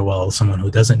English very well, someone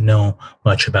who doesn't know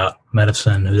much about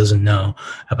medicine, who doesn't know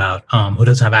about, who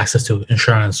doesn't have access to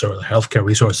insurance or healthcare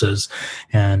resources,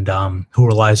 and who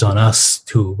relies on us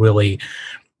to really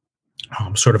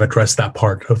sort of address that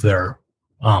part of their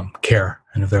care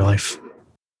and of their life.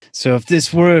 So if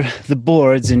this were the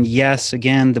boards, and yes,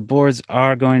 again, the boards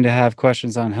are going to have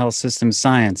questions on health system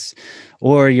science,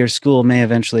 or your school may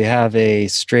eventually have a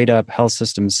straight up health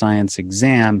system science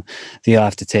exam that you'll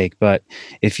have to take. But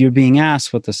if you're being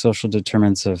asked what the social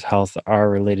determinants of health are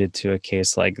related to a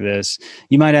case like this,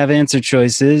 you might have answer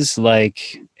choices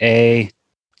like A,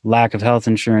 lack of health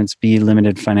insurance, B,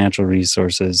 limited financial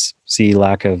resources, C,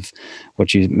 lack of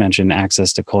what you mentioned,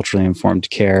 access to culturally informed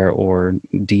care, or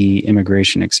D,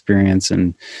 immigration experience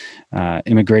and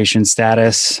immigration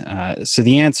status. So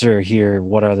the answer here,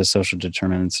 what are the social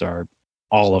determinants, are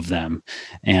all of them.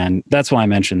 And that's why I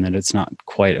mentioned that it's not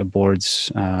quite a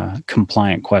board's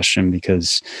compliant question,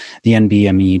 because the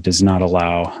NBME does not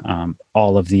allow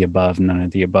all of the above, none of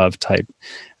the above type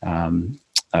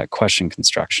question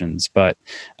constructions. But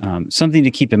something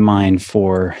to keep in mind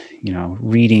for,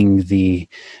 reading the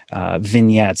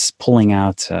vignettes, pulling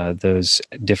out those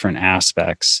different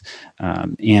aspects.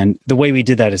 And the way we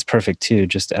did that is perfect too,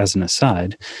 just as an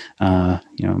aside.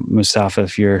 Mustafa,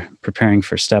 if you're preparing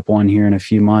for step 1 here in a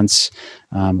few months,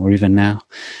 or even now,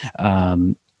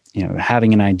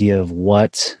 having an idea of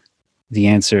what the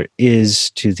answer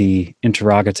is to the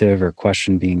interrogative or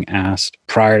question being asked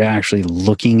prior to actually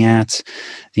looking at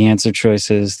the answer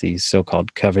choices, the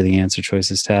so-called cover the answer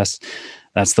choices test.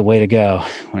 That's the way to go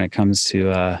when it comes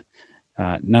to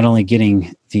not only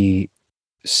getting the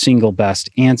single best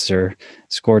answer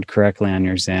scored correctly on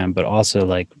your exam, but also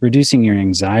like reducing your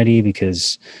anxiety,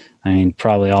 because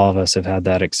probably all of us have had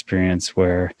that experience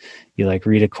where you like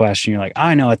read a question, you're like,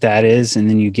 I know what that is. And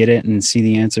then you get it and see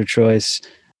the answer choice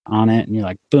on it and you're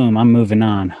like, boom, I'm moving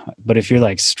on. But if you're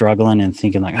like struggling and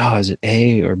thinking like, oh, is it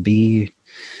A or B? And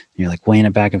you're like weighing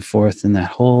it back and forth, and that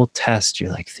whole test,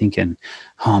 you're like thinking,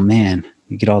 oh man,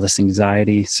 you get all this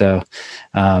anxiety. So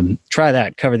try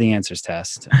that, cover the answers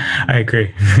test. I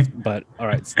agree. But all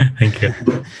right. Thank you.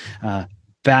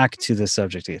 Back to the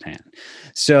subject at hand.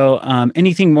 So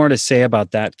anything more to say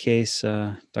about that case,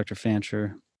 Dr.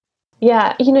 Fancher?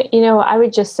 Yeah, I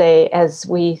would just say, as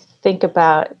we think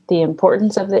about the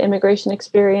importance of the immigration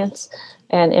experience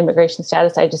and immigration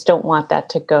status, I just don't want that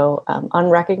to go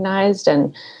unrecognized.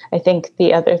 And I think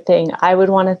the other thing I would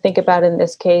want to think about in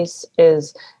this case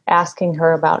is asking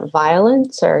her about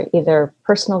violence, or either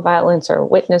personal violence or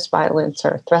witness violence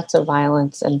or threats of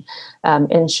violence, and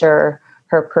ensure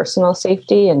her personal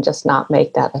safety and just not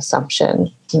make that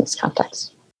assumption in this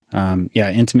context.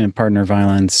 Intimate partner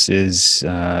violence is,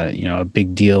 a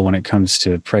big deal when it comes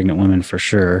to pregnant women for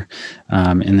sure.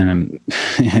 And then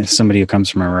somebody who comes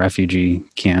from a refugee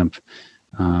camp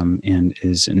and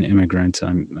is an immigrant,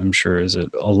 I'm sure is a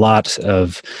lot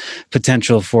of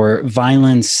potential for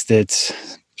violence that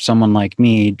someone like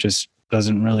me just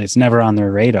doesn't really, it's never on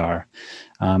their radar.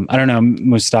 I don't know,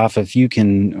 Mustafa, if you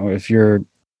can, or if you're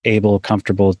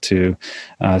comfortable to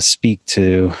speak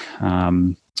to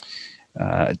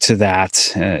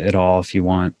that at all, if you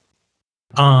want.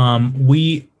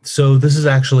 So this is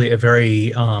actually a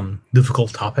very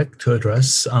difficult topic to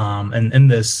address, and in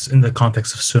the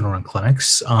context of student-run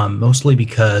clinics, mostly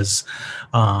because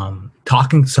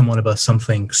talking to someone about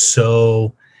something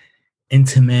so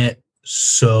intimate,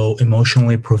 so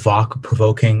emotionally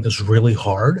provoking is really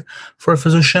hard for a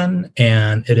physician,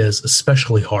 and it is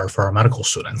especially hard for our medical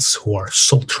students who are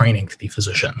still training to be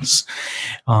physicians.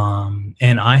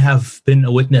 And I have been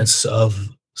a witness of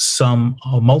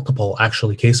multiple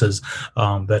actually cases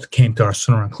that came to our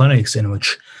student-run clinics in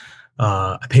which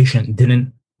a patient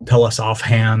didn't tell us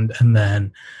offhand, and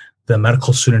then the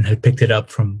medical student had picked it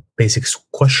up from basic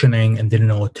questioning and didn't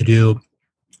know what to do.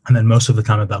 And then most of the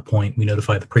time at that point, we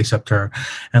notify the preceptor.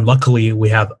 And luckily, we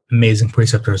have amazing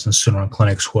preceptors in student-run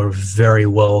clinics who are very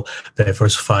well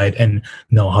diversified and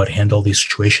know how to handle these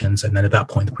situations. And then at that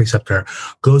point, the preceptor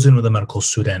goes in with the medical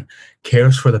student,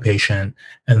 cares for the patient,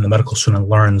 and the medical student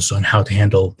learns on how to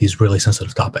handle these really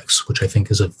sensitive topics, which I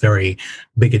think is a very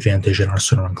big advantage in our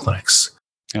student-run clinics.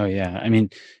 Oh,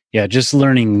 yeah. Just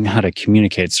learning how to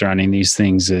communicate surrounding these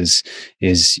things is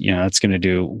it's going to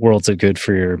do worlds of good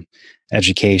for your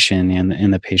education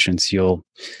and the patients you'll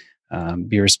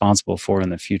be responsible for in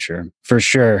the future. For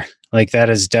sure. Like, that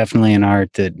is definitely an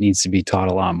art that needs to be taught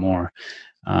a lot more,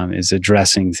 is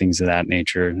addressing things of that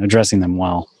nature, addressing them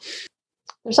well.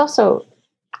 There's also,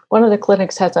 one of the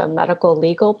clinics has a medical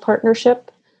legal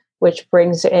partnership, which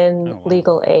brings in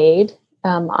legal aid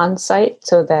on site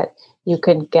so that you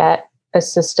can get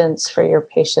assistance for your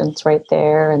patients right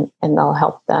there, and they'll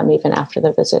help them even after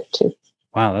the visit too.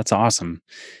 Wow, that's awesome.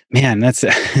 Man,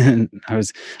 I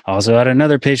was also at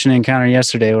another patient encounter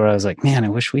yesterday where I was like, man, I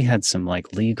wish we had some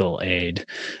like legal aid,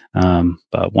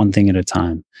 but one thing at a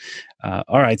time.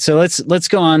 All right, so let's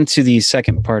go on to the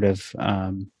second part of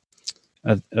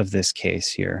this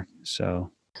case here. So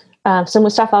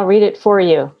Mustafa, I'll read it for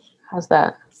you. How's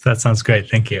that? That sounds great.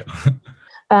 Thank you.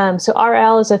 So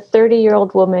RL is a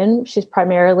 30-year-old woman. She's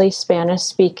primarily Spanish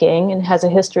speaking and has a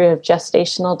history of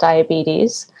gestational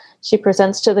diabetes. She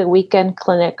presents to the weekend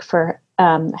clinic for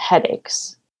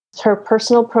headaches. Her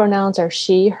personal pronouns are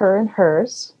she, her, and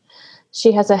hers.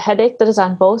 She has a headache that is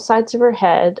on both sides of her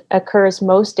head, occurs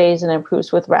most days, and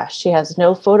improves with rest. She has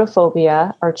no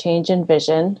photophobia or change in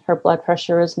vision. Her blood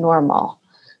pressure is normal.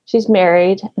 She's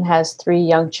married and has 3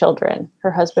 young children.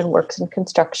 Her husband works in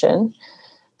construction.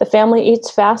 The family eats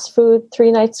fast food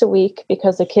 3 nights a week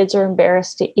because the kids are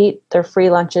embarrassed to eat their free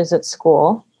lunches at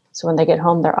school. So when they get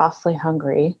home, they're awfully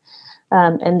hungry.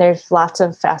 and there's lots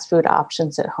of fast food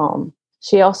options at home.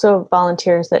 She also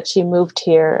volunteers that she moved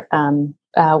here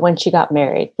when she got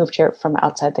married, moved here from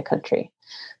outside the country.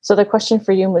 So the question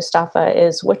for you, Mustafa,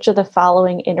 is which of the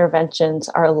following interventions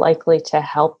are likely to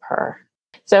help her?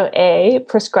 So A,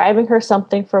 prescribing her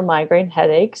something for migraine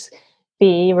headaches.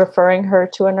 B, referring her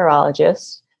to a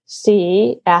neurologist.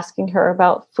 C, asking her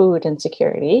about food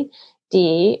insecurity.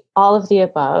 D, all of the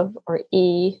above. Or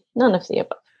E, none of the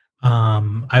above.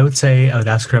 I would say I would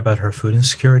ask her about her food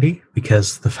insecurity,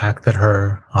 because the fact that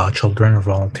her children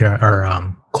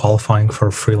are qualifying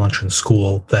for free lunch in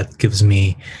school, that gives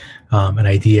me an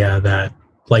idea that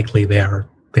likely they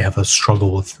have a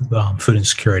struggle with food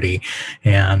insecurity,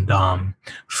 and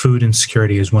food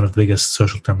insecurity is one of the biggest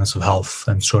social determinants of health,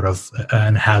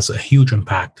 and has a huge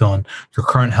impact on your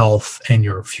current health and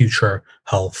your future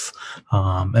health.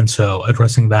 And so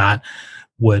addressing that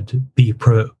would be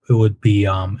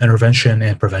intervention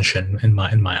and prevention in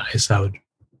my eyes. That would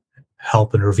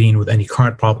help intervene with any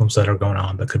current problems that are going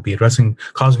on that could be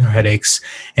causing her headaches,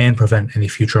 and prevent any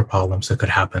future problems that could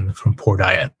happen from poor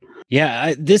diet.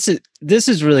 Yeah, this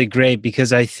is really great,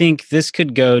 because I think this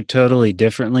could go totally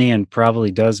differently, and probably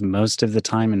does most of the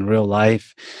time in real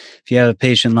life. If you have a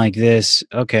patient like this,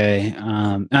 okay,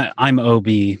 I'm OB,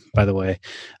 by the way,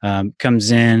 comes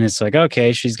in, it's like,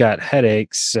 okay, she's got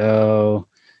headaches, so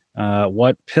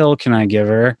what pill can I give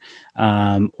her?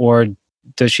 Or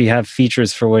does she have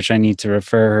features for which I need to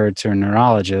refer her to a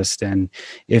neurologist? And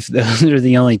if those are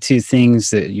the only two things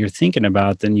that you're thinking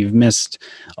about, then you've missed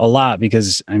a lot,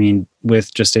 because, I mean,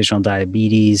 with gestational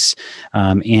diabetes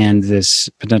and this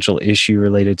potential issue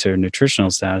related to her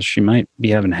nutritional status, she might be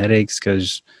having headaches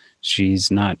because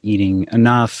she's not eating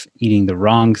enough, eating the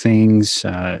wrong things,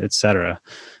 etc.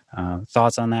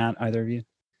 Thoughts on that, either of you?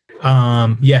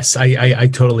 Yes, I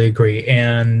totally agree.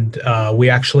 And we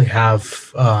actually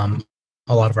have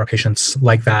a lot of our patients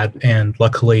like that. And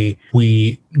luckily,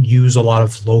 we use a lot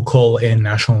of local and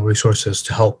national resources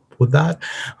to help with that.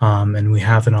 And we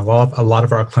have in a lot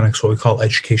of our clinics what we call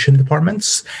education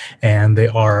departments. And they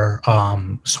are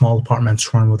small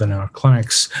departments run within our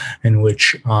clinics, in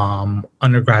which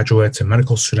undergraduates and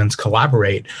medical students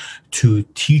collaborate to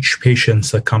teach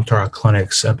patients that come to our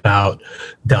clinics about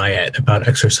diet, about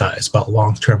exercise, about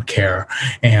long-term care,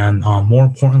 and more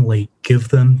importantly, give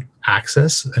them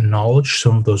access and knowledge,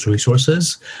 some of those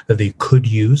resources that they could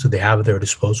use, that they have at their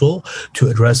disposal, to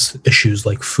address issues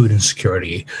like food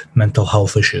insecurity, mental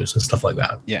health issues, and stuff like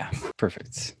that. Yeah,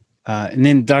 perfect. And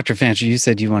then Dr. Fancher, you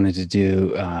said you wanted to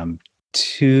do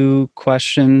 2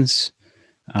 questions,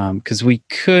 because we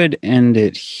could end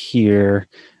it here,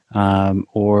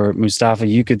 or Mustafa,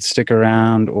 you could stick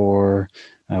around, or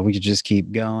we could just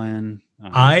keep going.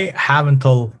 I have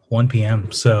until 1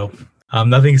 p.m., so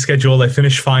nothing scheduled. I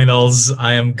finished finals.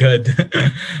 I am good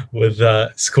with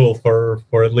school for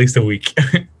at least a week.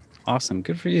 Awesome.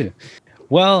 Good for you.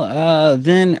 Well,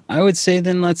 then I would say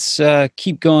let's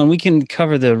keep going. We can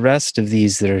cover the rest of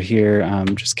these that are here,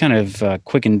 just kind of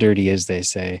quick and dirty, as they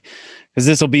say, because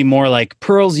this will be more like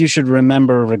pearls you should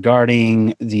remember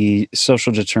regarding the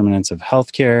social determinants of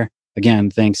healthcare.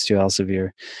 Again, thanks to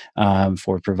Elsevier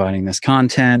for providing this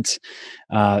content.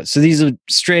 So these are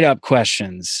straight up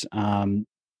questions.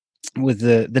 With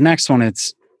the next one,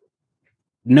 it's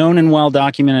known and well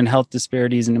documented health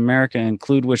disparities in America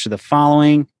include which of the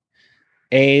following?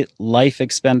 A, life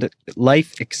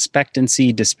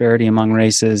expectancy disparity among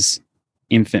races,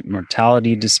 infant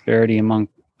mortality disparity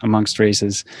amongst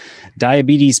races,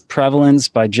 diabetes prevalence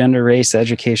by gender, race,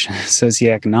 education,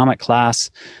 socioeconomic class,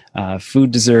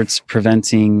 food deserts,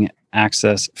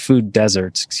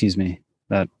 excuse me.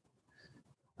 That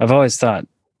I've always thought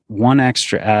one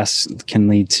extra S can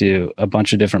lead to a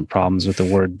bunch of different problems with the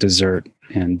word dessert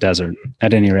and desert.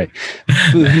 At any rate,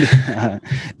 food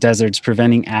deserts,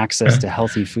 preventing access to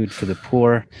healthy food for the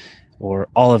poor, or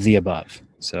all of the above.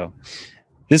 So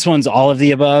this one's all of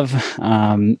the above.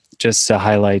 Just to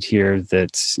highlight here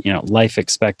that, life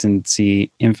expectancy,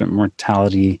 infant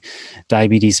mortality,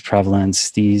 diabetes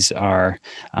prevalence, these are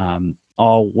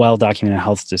all well-documented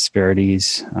health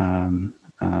disparities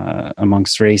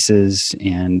amongst races,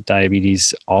 and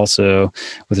diabetes also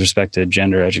with respect to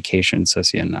gender, education,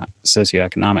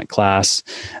 socioeconomic class,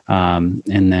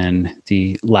 and then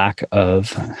the lack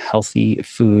of healthy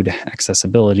food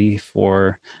accessibility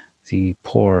for the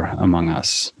poor among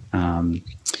us.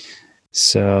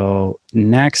 So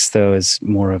next, though, is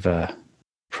more of a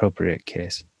appropriate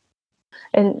case.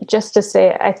 And just to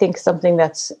say, I think something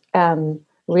that's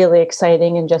really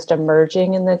exciting and just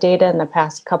emerging in the data in the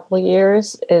past couple of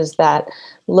years is that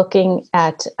looking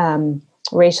at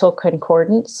racial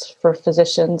concordance for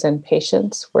physicians and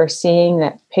patients. We're seeing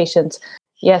that patients,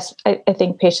 yes, I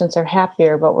think patients are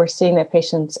happier, but we're seeing that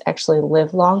patients actually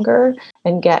live longer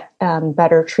and get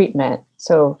better treatment.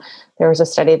 So there was a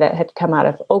study that had come out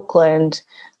of Oakland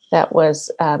that was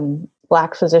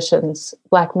Black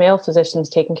male physicians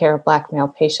taking care of Black male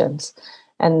patients,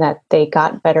 and that they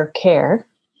got better care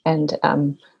and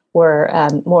were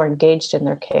more engaged in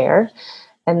their care.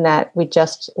 And that we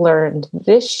just learned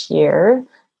this year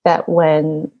that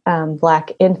when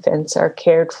Black infants are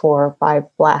cared for by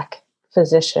Black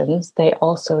physicians, they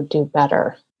also do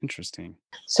better. Interesting.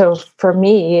 So for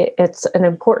me, it's an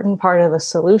important part of the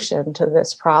solution to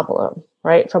this problem,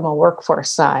 right? From a workforce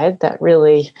side, that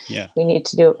really we need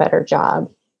to do a better job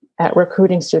at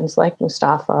recruiting students like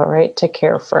Mustafa, right, to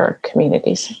care for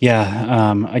communities.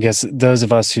 Yeah, I guess those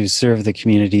of us who serve the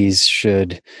communities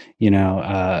should,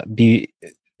 be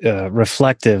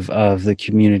reflective of the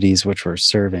communities which we're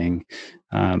serving.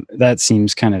 That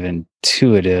seems kind of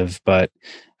intuitive, but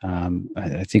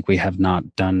I think we have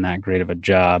not done that great of a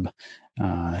job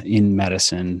in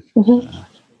medicine.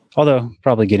 Although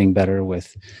probably getting better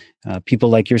with people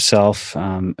like yourself,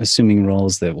 assuming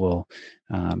roles that will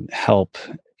help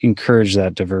encourage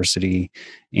that diversity.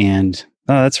 And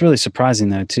that's really surprising,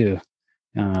 though, too.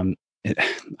 I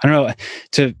don't know,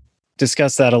 to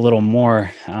discuss that a little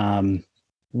more,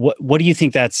 what do you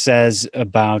think that says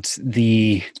about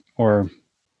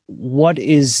what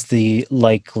is the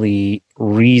likely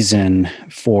reason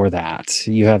for that?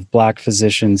 You have Black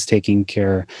physicians taking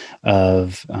care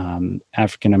of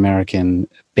African-American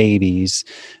babies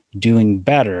doing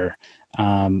better.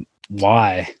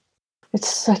 Why? It's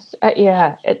such,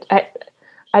 I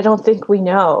don't think we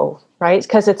know, right?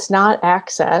 Because it's not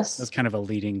access. That's kind of a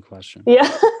leading question.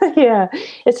 Yeah. Yeah.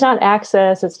 It's not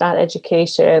access. It's not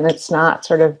education. It's not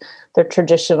sort of the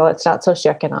traditional, it's not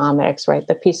socioeconomics, right?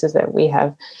 The pieces that we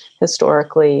have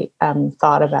historically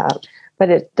thought about.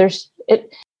 But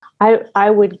I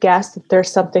would guess that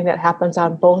there's something that happens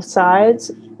on both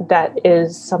sides that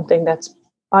is something that's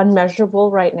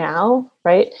unmeasurable right now,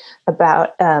 right?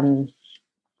 About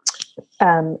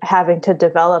having to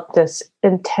develop this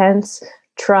intense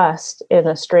trust in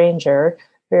a stranger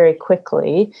very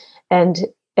quickly. And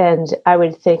I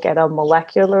would think at a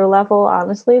molecular level,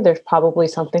 honestly, there's probably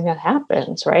something that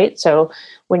happens, right? So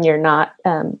when you're not,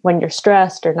 when you're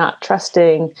stressed or not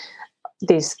trusting,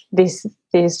 these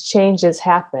changes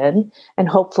happen, and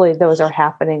hopefully those are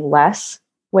happening less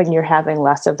when you're having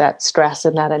less of that stress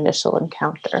in that initial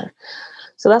encounter.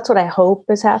 So that's what I hope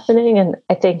is happening. And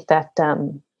I think that,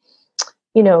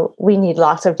 we need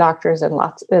lots of doctors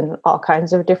and all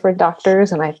kinds of different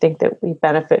doctors. And I think that we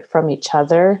benefit from each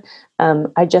other.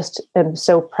 I just am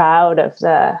so proud of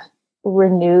the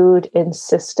renewed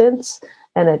insistence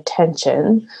and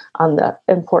attention on the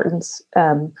importance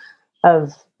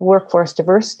of workforce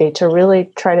diversity to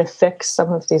really try to fix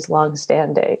some of these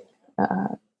longstanding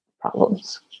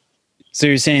problems. So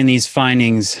you're saying these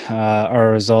findings are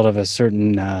a result of a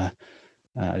certain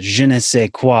je ne sais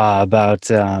quoi about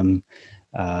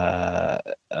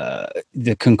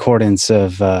the concordance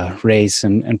of race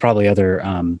and probably other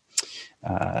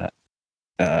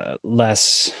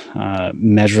less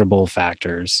measurable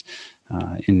factors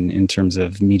in terms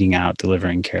of meeting out,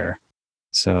 delivering care.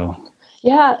 So,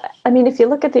 yeah, I mean, if you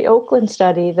look at the Oakland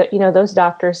study, that those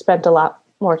doctors spent a lot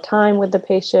more time with the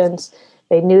patients.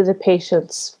 They knew the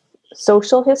patient's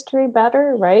social history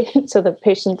better, right? So the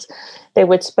patients, they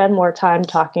would spend more time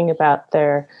talking about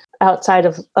their outside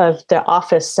of the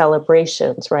office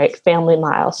celebrations, right? Family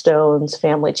milestones,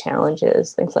 family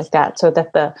challenges, things like that, so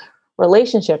that the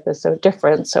relationship is so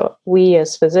different. So we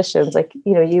as physicians,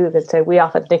 you even say, we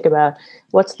often think about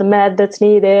what's the med that's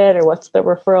needed or what's the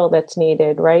referral that's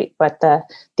needed, right? But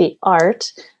the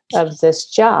art of this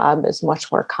job is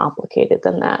much more complicated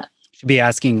than that. Should be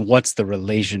asking what's the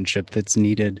relationship that's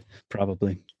needed,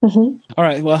 probably. Mm-hmm. All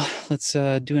right, well, let's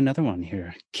do another one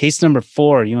here. Case number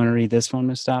 4. You want to read this one,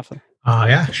 Mustafa?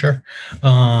 Yeah, sure.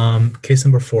 Case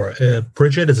number 4.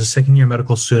 Bridget is a second-year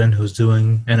medical student who's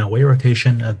doing an away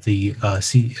rotation at the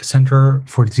Center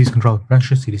for Disease Control and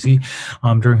Prevention, CDC.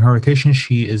 During her rotation,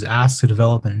 she is asked to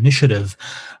develop an initiative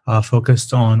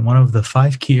focused on one of the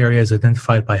 5 key areas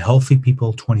identified by Healthy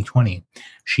People 2020.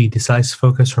 She decides to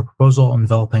focus her proposal on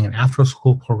developing an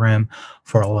after-school program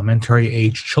for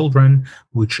elementary-age children,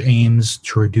 which aims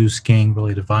to reduce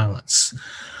gang-related violence.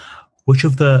 Which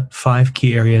of the 5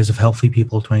 key areas of Healthy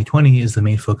People 2020 is the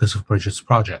main focus of Bridget's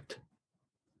project?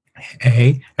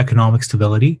 A, economic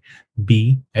stability.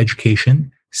 B,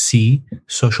 education. C,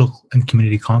 social and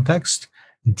community context.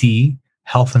 D,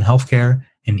 health and healthcare.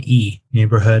 and E,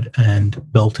 neighborhood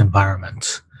and built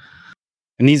environment.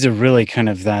 And these are really kind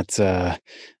of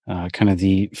kind of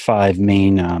the 5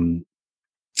 main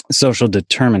social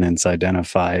determinants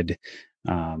identified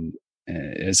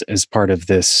as part of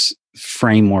this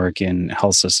framework in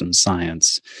health system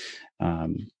science.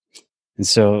 And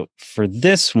so for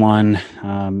this one,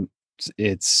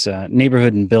 it's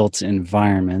neighborhood and built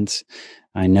environment.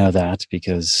 I know that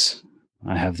because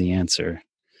I have the answer.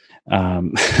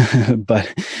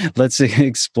 But let's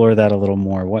explore that a little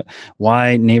more.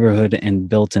 Why neighborhood and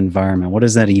built environment? What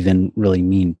does that even really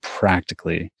mean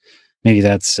practically? Maybe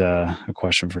that's a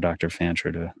question for Dr.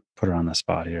 Fancher to put her on the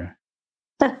spot here.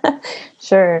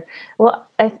 Sure. Well,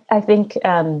 I think,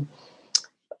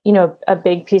 a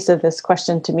big piece of this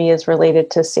question to me is related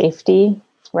to safety,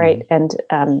 right?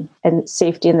 Mm-hmm. And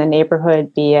safety in the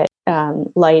neighborhood, be it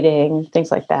lighting, things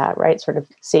like that, right? Sort of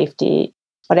safety.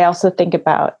 But I also think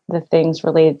about the things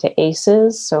related to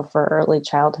ACEs. So for early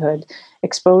childhood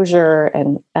exposure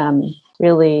and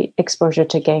really exposure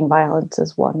to gang violence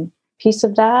is one piece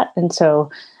of that. And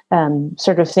so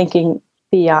sort of thinking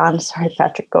beyond, sorry,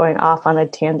 Patrick, going off on a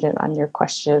tangent on your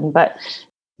question, but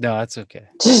no, that's okay.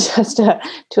 Just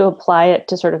to apply it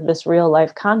to sort of this real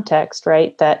life context,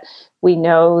 right? That we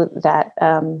know that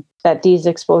that these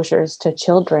exposures to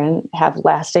children have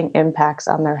lasting impacts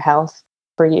on their health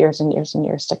for years and years and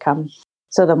years to come.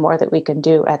 So the more that we can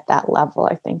do at that level,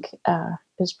 I think,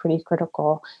 is pretty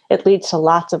critical. It leads to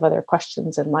lots of other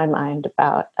questions in my mind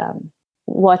about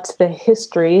what's the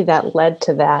history that led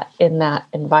to that in that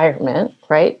environment,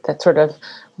 right? That sort of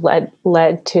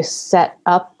led to set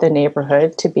up the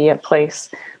neighborhood to be a place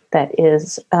that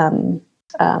is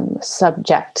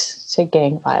subject to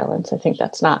gang violence. I think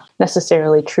that's not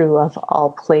necessarily true of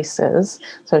all places.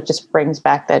 So it just brings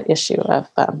back that issue of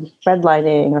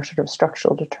redlining or sort of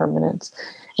structural determinants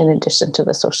in addition to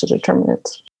the social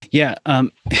determinants. Yeah,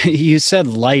 you said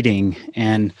lighting,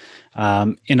 and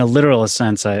in a literal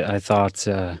sense, I thought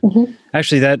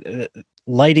actually that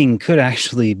lighting could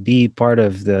actually be part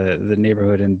of the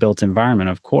neighborhood and built environment.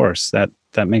 Of course, that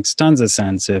makes tons of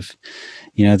sense if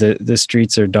the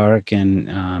streets are dark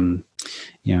and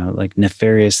like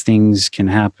nefarious things can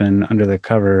happen under the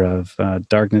cover of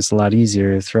darkness a lot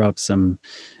easier. Throw up some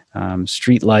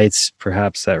street lights,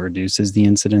 perhaps that reduces the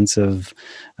incidence of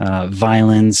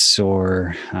violence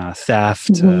or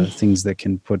theft, things that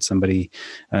can put somebody,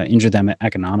 injure them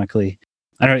economically.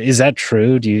 I don't know, is that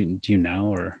true? Do you know,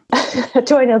 or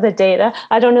do I know the data?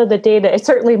 I don't know the data. It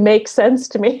certainly makes sense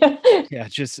to me. Yeah,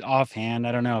 just offhand.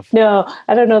 I don't know. No,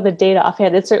 I don't know the data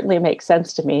offhand. It certainly makes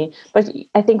sense to me. But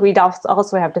I think we'd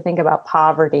also have to think about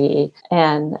poverty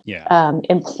and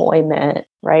employment,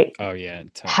 right? Oh yeah,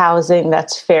 housing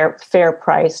that's fair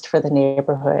priced for the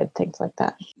neighborhood, things like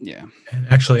that. Yeah. And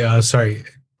actually, sorry.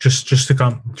 Just to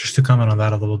comment on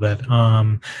that a little bit,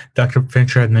 Dr.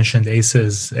 Fancher had mentioned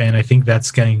ACEs, and I think that's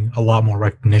getting a lot more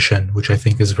recognition, which I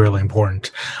think is really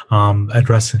important.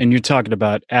 Addressing. And you're talking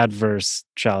about adverse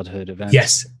childhood events.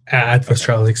 Yes, adverse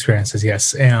childhood experiences.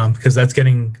 Yes, because that's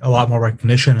getting a lot more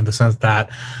recognition in the sense that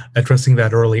addressing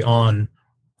that early on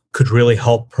could really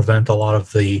help prevent a lot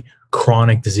of the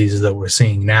chronic diseases that we're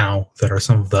seeing now, that are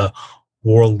some of the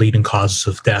world-leading causes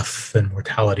of death and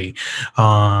mortality.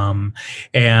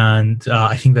 And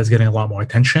I think that's getting a lot more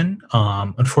attention.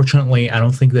 Unfortunately, I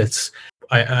don't think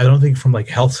I don't think from like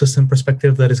health system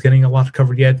perspective that is getting a lot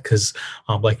covered yet, because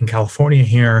like in California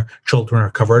here, children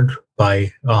are covered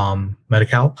by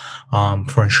Medi-Cal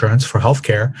for insurance for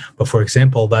healthcare. But for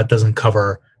example, that doesn't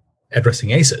cover addressing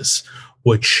ACEs,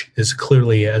 which is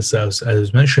clearly, as I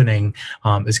was mentioning,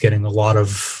 is getting a lot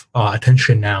of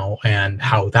attention now, and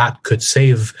how that could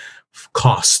save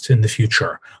cost in the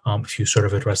future if you sort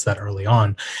of address that early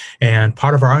on. And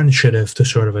part of our initiative to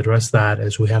sort of address that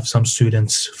is we have some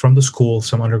students from the school,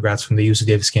 some undergrads from the UC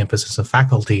Davis campus, and some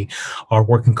faculty are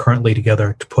working currently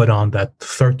together to put on that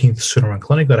 13th student-run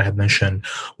clinic that I had mentioned,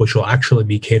 which will actually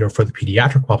be catered for the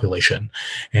pediatric population.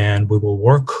 And we will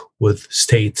work with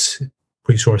states,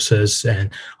 resources,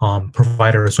 and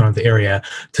providers around the area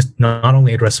to not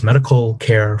only address medical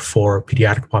care for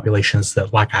pediatric populations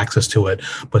that lack access to it,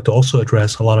 but to also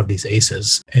address a lot of these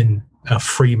ACEs in a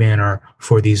free manner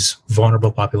for these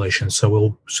vulnerable populations.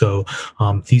 So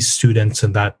these students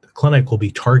in that clinic will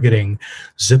be targeting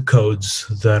zip codes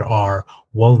that are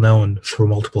well known through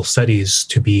multiple studies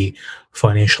to be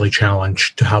financially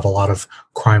challenged, to have a lot of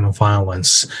crime and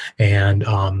violence, and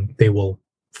they will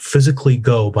physically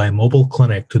go by a mobile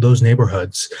clinic to those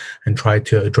neighborhoods and try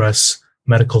to address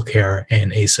medical care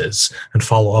and ACEs and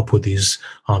follow up with these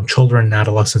children and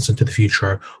adolescents into the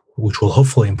future, which will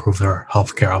hopefully improve their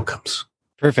healthcare outcomes.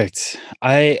 Perfect.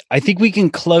 I think we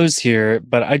can close here,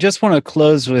 but I just want to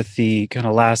close with the kind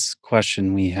of last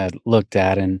question we had looked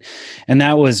at, and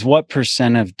that was what %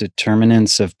 of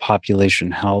determinants of population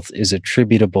health is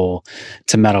attributable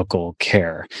to medical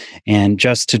care? And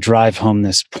just to drive home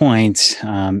this point,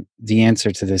 the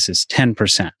answer to this is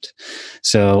 10%.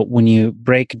 So when you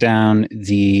break down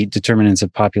the determinants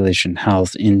of population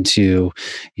health into,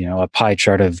 a pie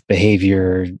chart of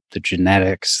behavior, the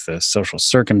genetics, the social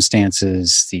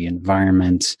circumstances, the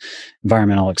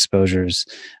environmental exposures,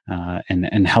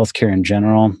 and healthcare in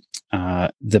general,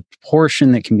 the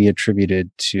portion that can be attributed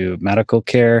to medical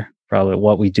care, probably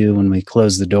what we do when we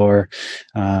close the door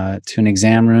to an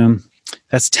exam room,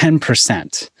 that's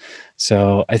 10%.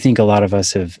 So I think a lot of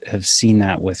us have seen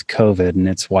that with COVID and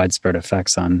its widespread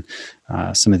effects on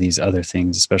some of these other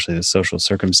things, especially the social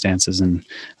circumstances and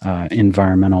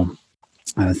environmental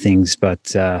things.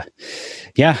 But I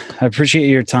appreciate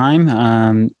your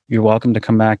time. You're welcome to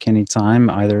come back anytime,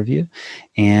 either of you.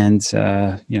 And,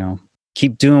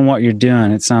 keep doing what you're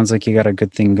doing. It sounds like you got a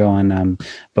good thing going,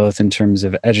 both in terms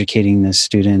of educating the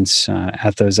students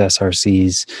at those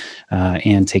SRCs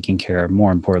and taking care,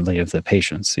 more importantly, of the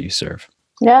patients that you serve.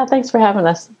 Yeah, thanks for having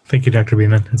us. Thank you, Dr.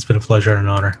 Beeman. It's been a pleasure and an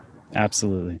honor.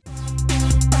 Absolutely.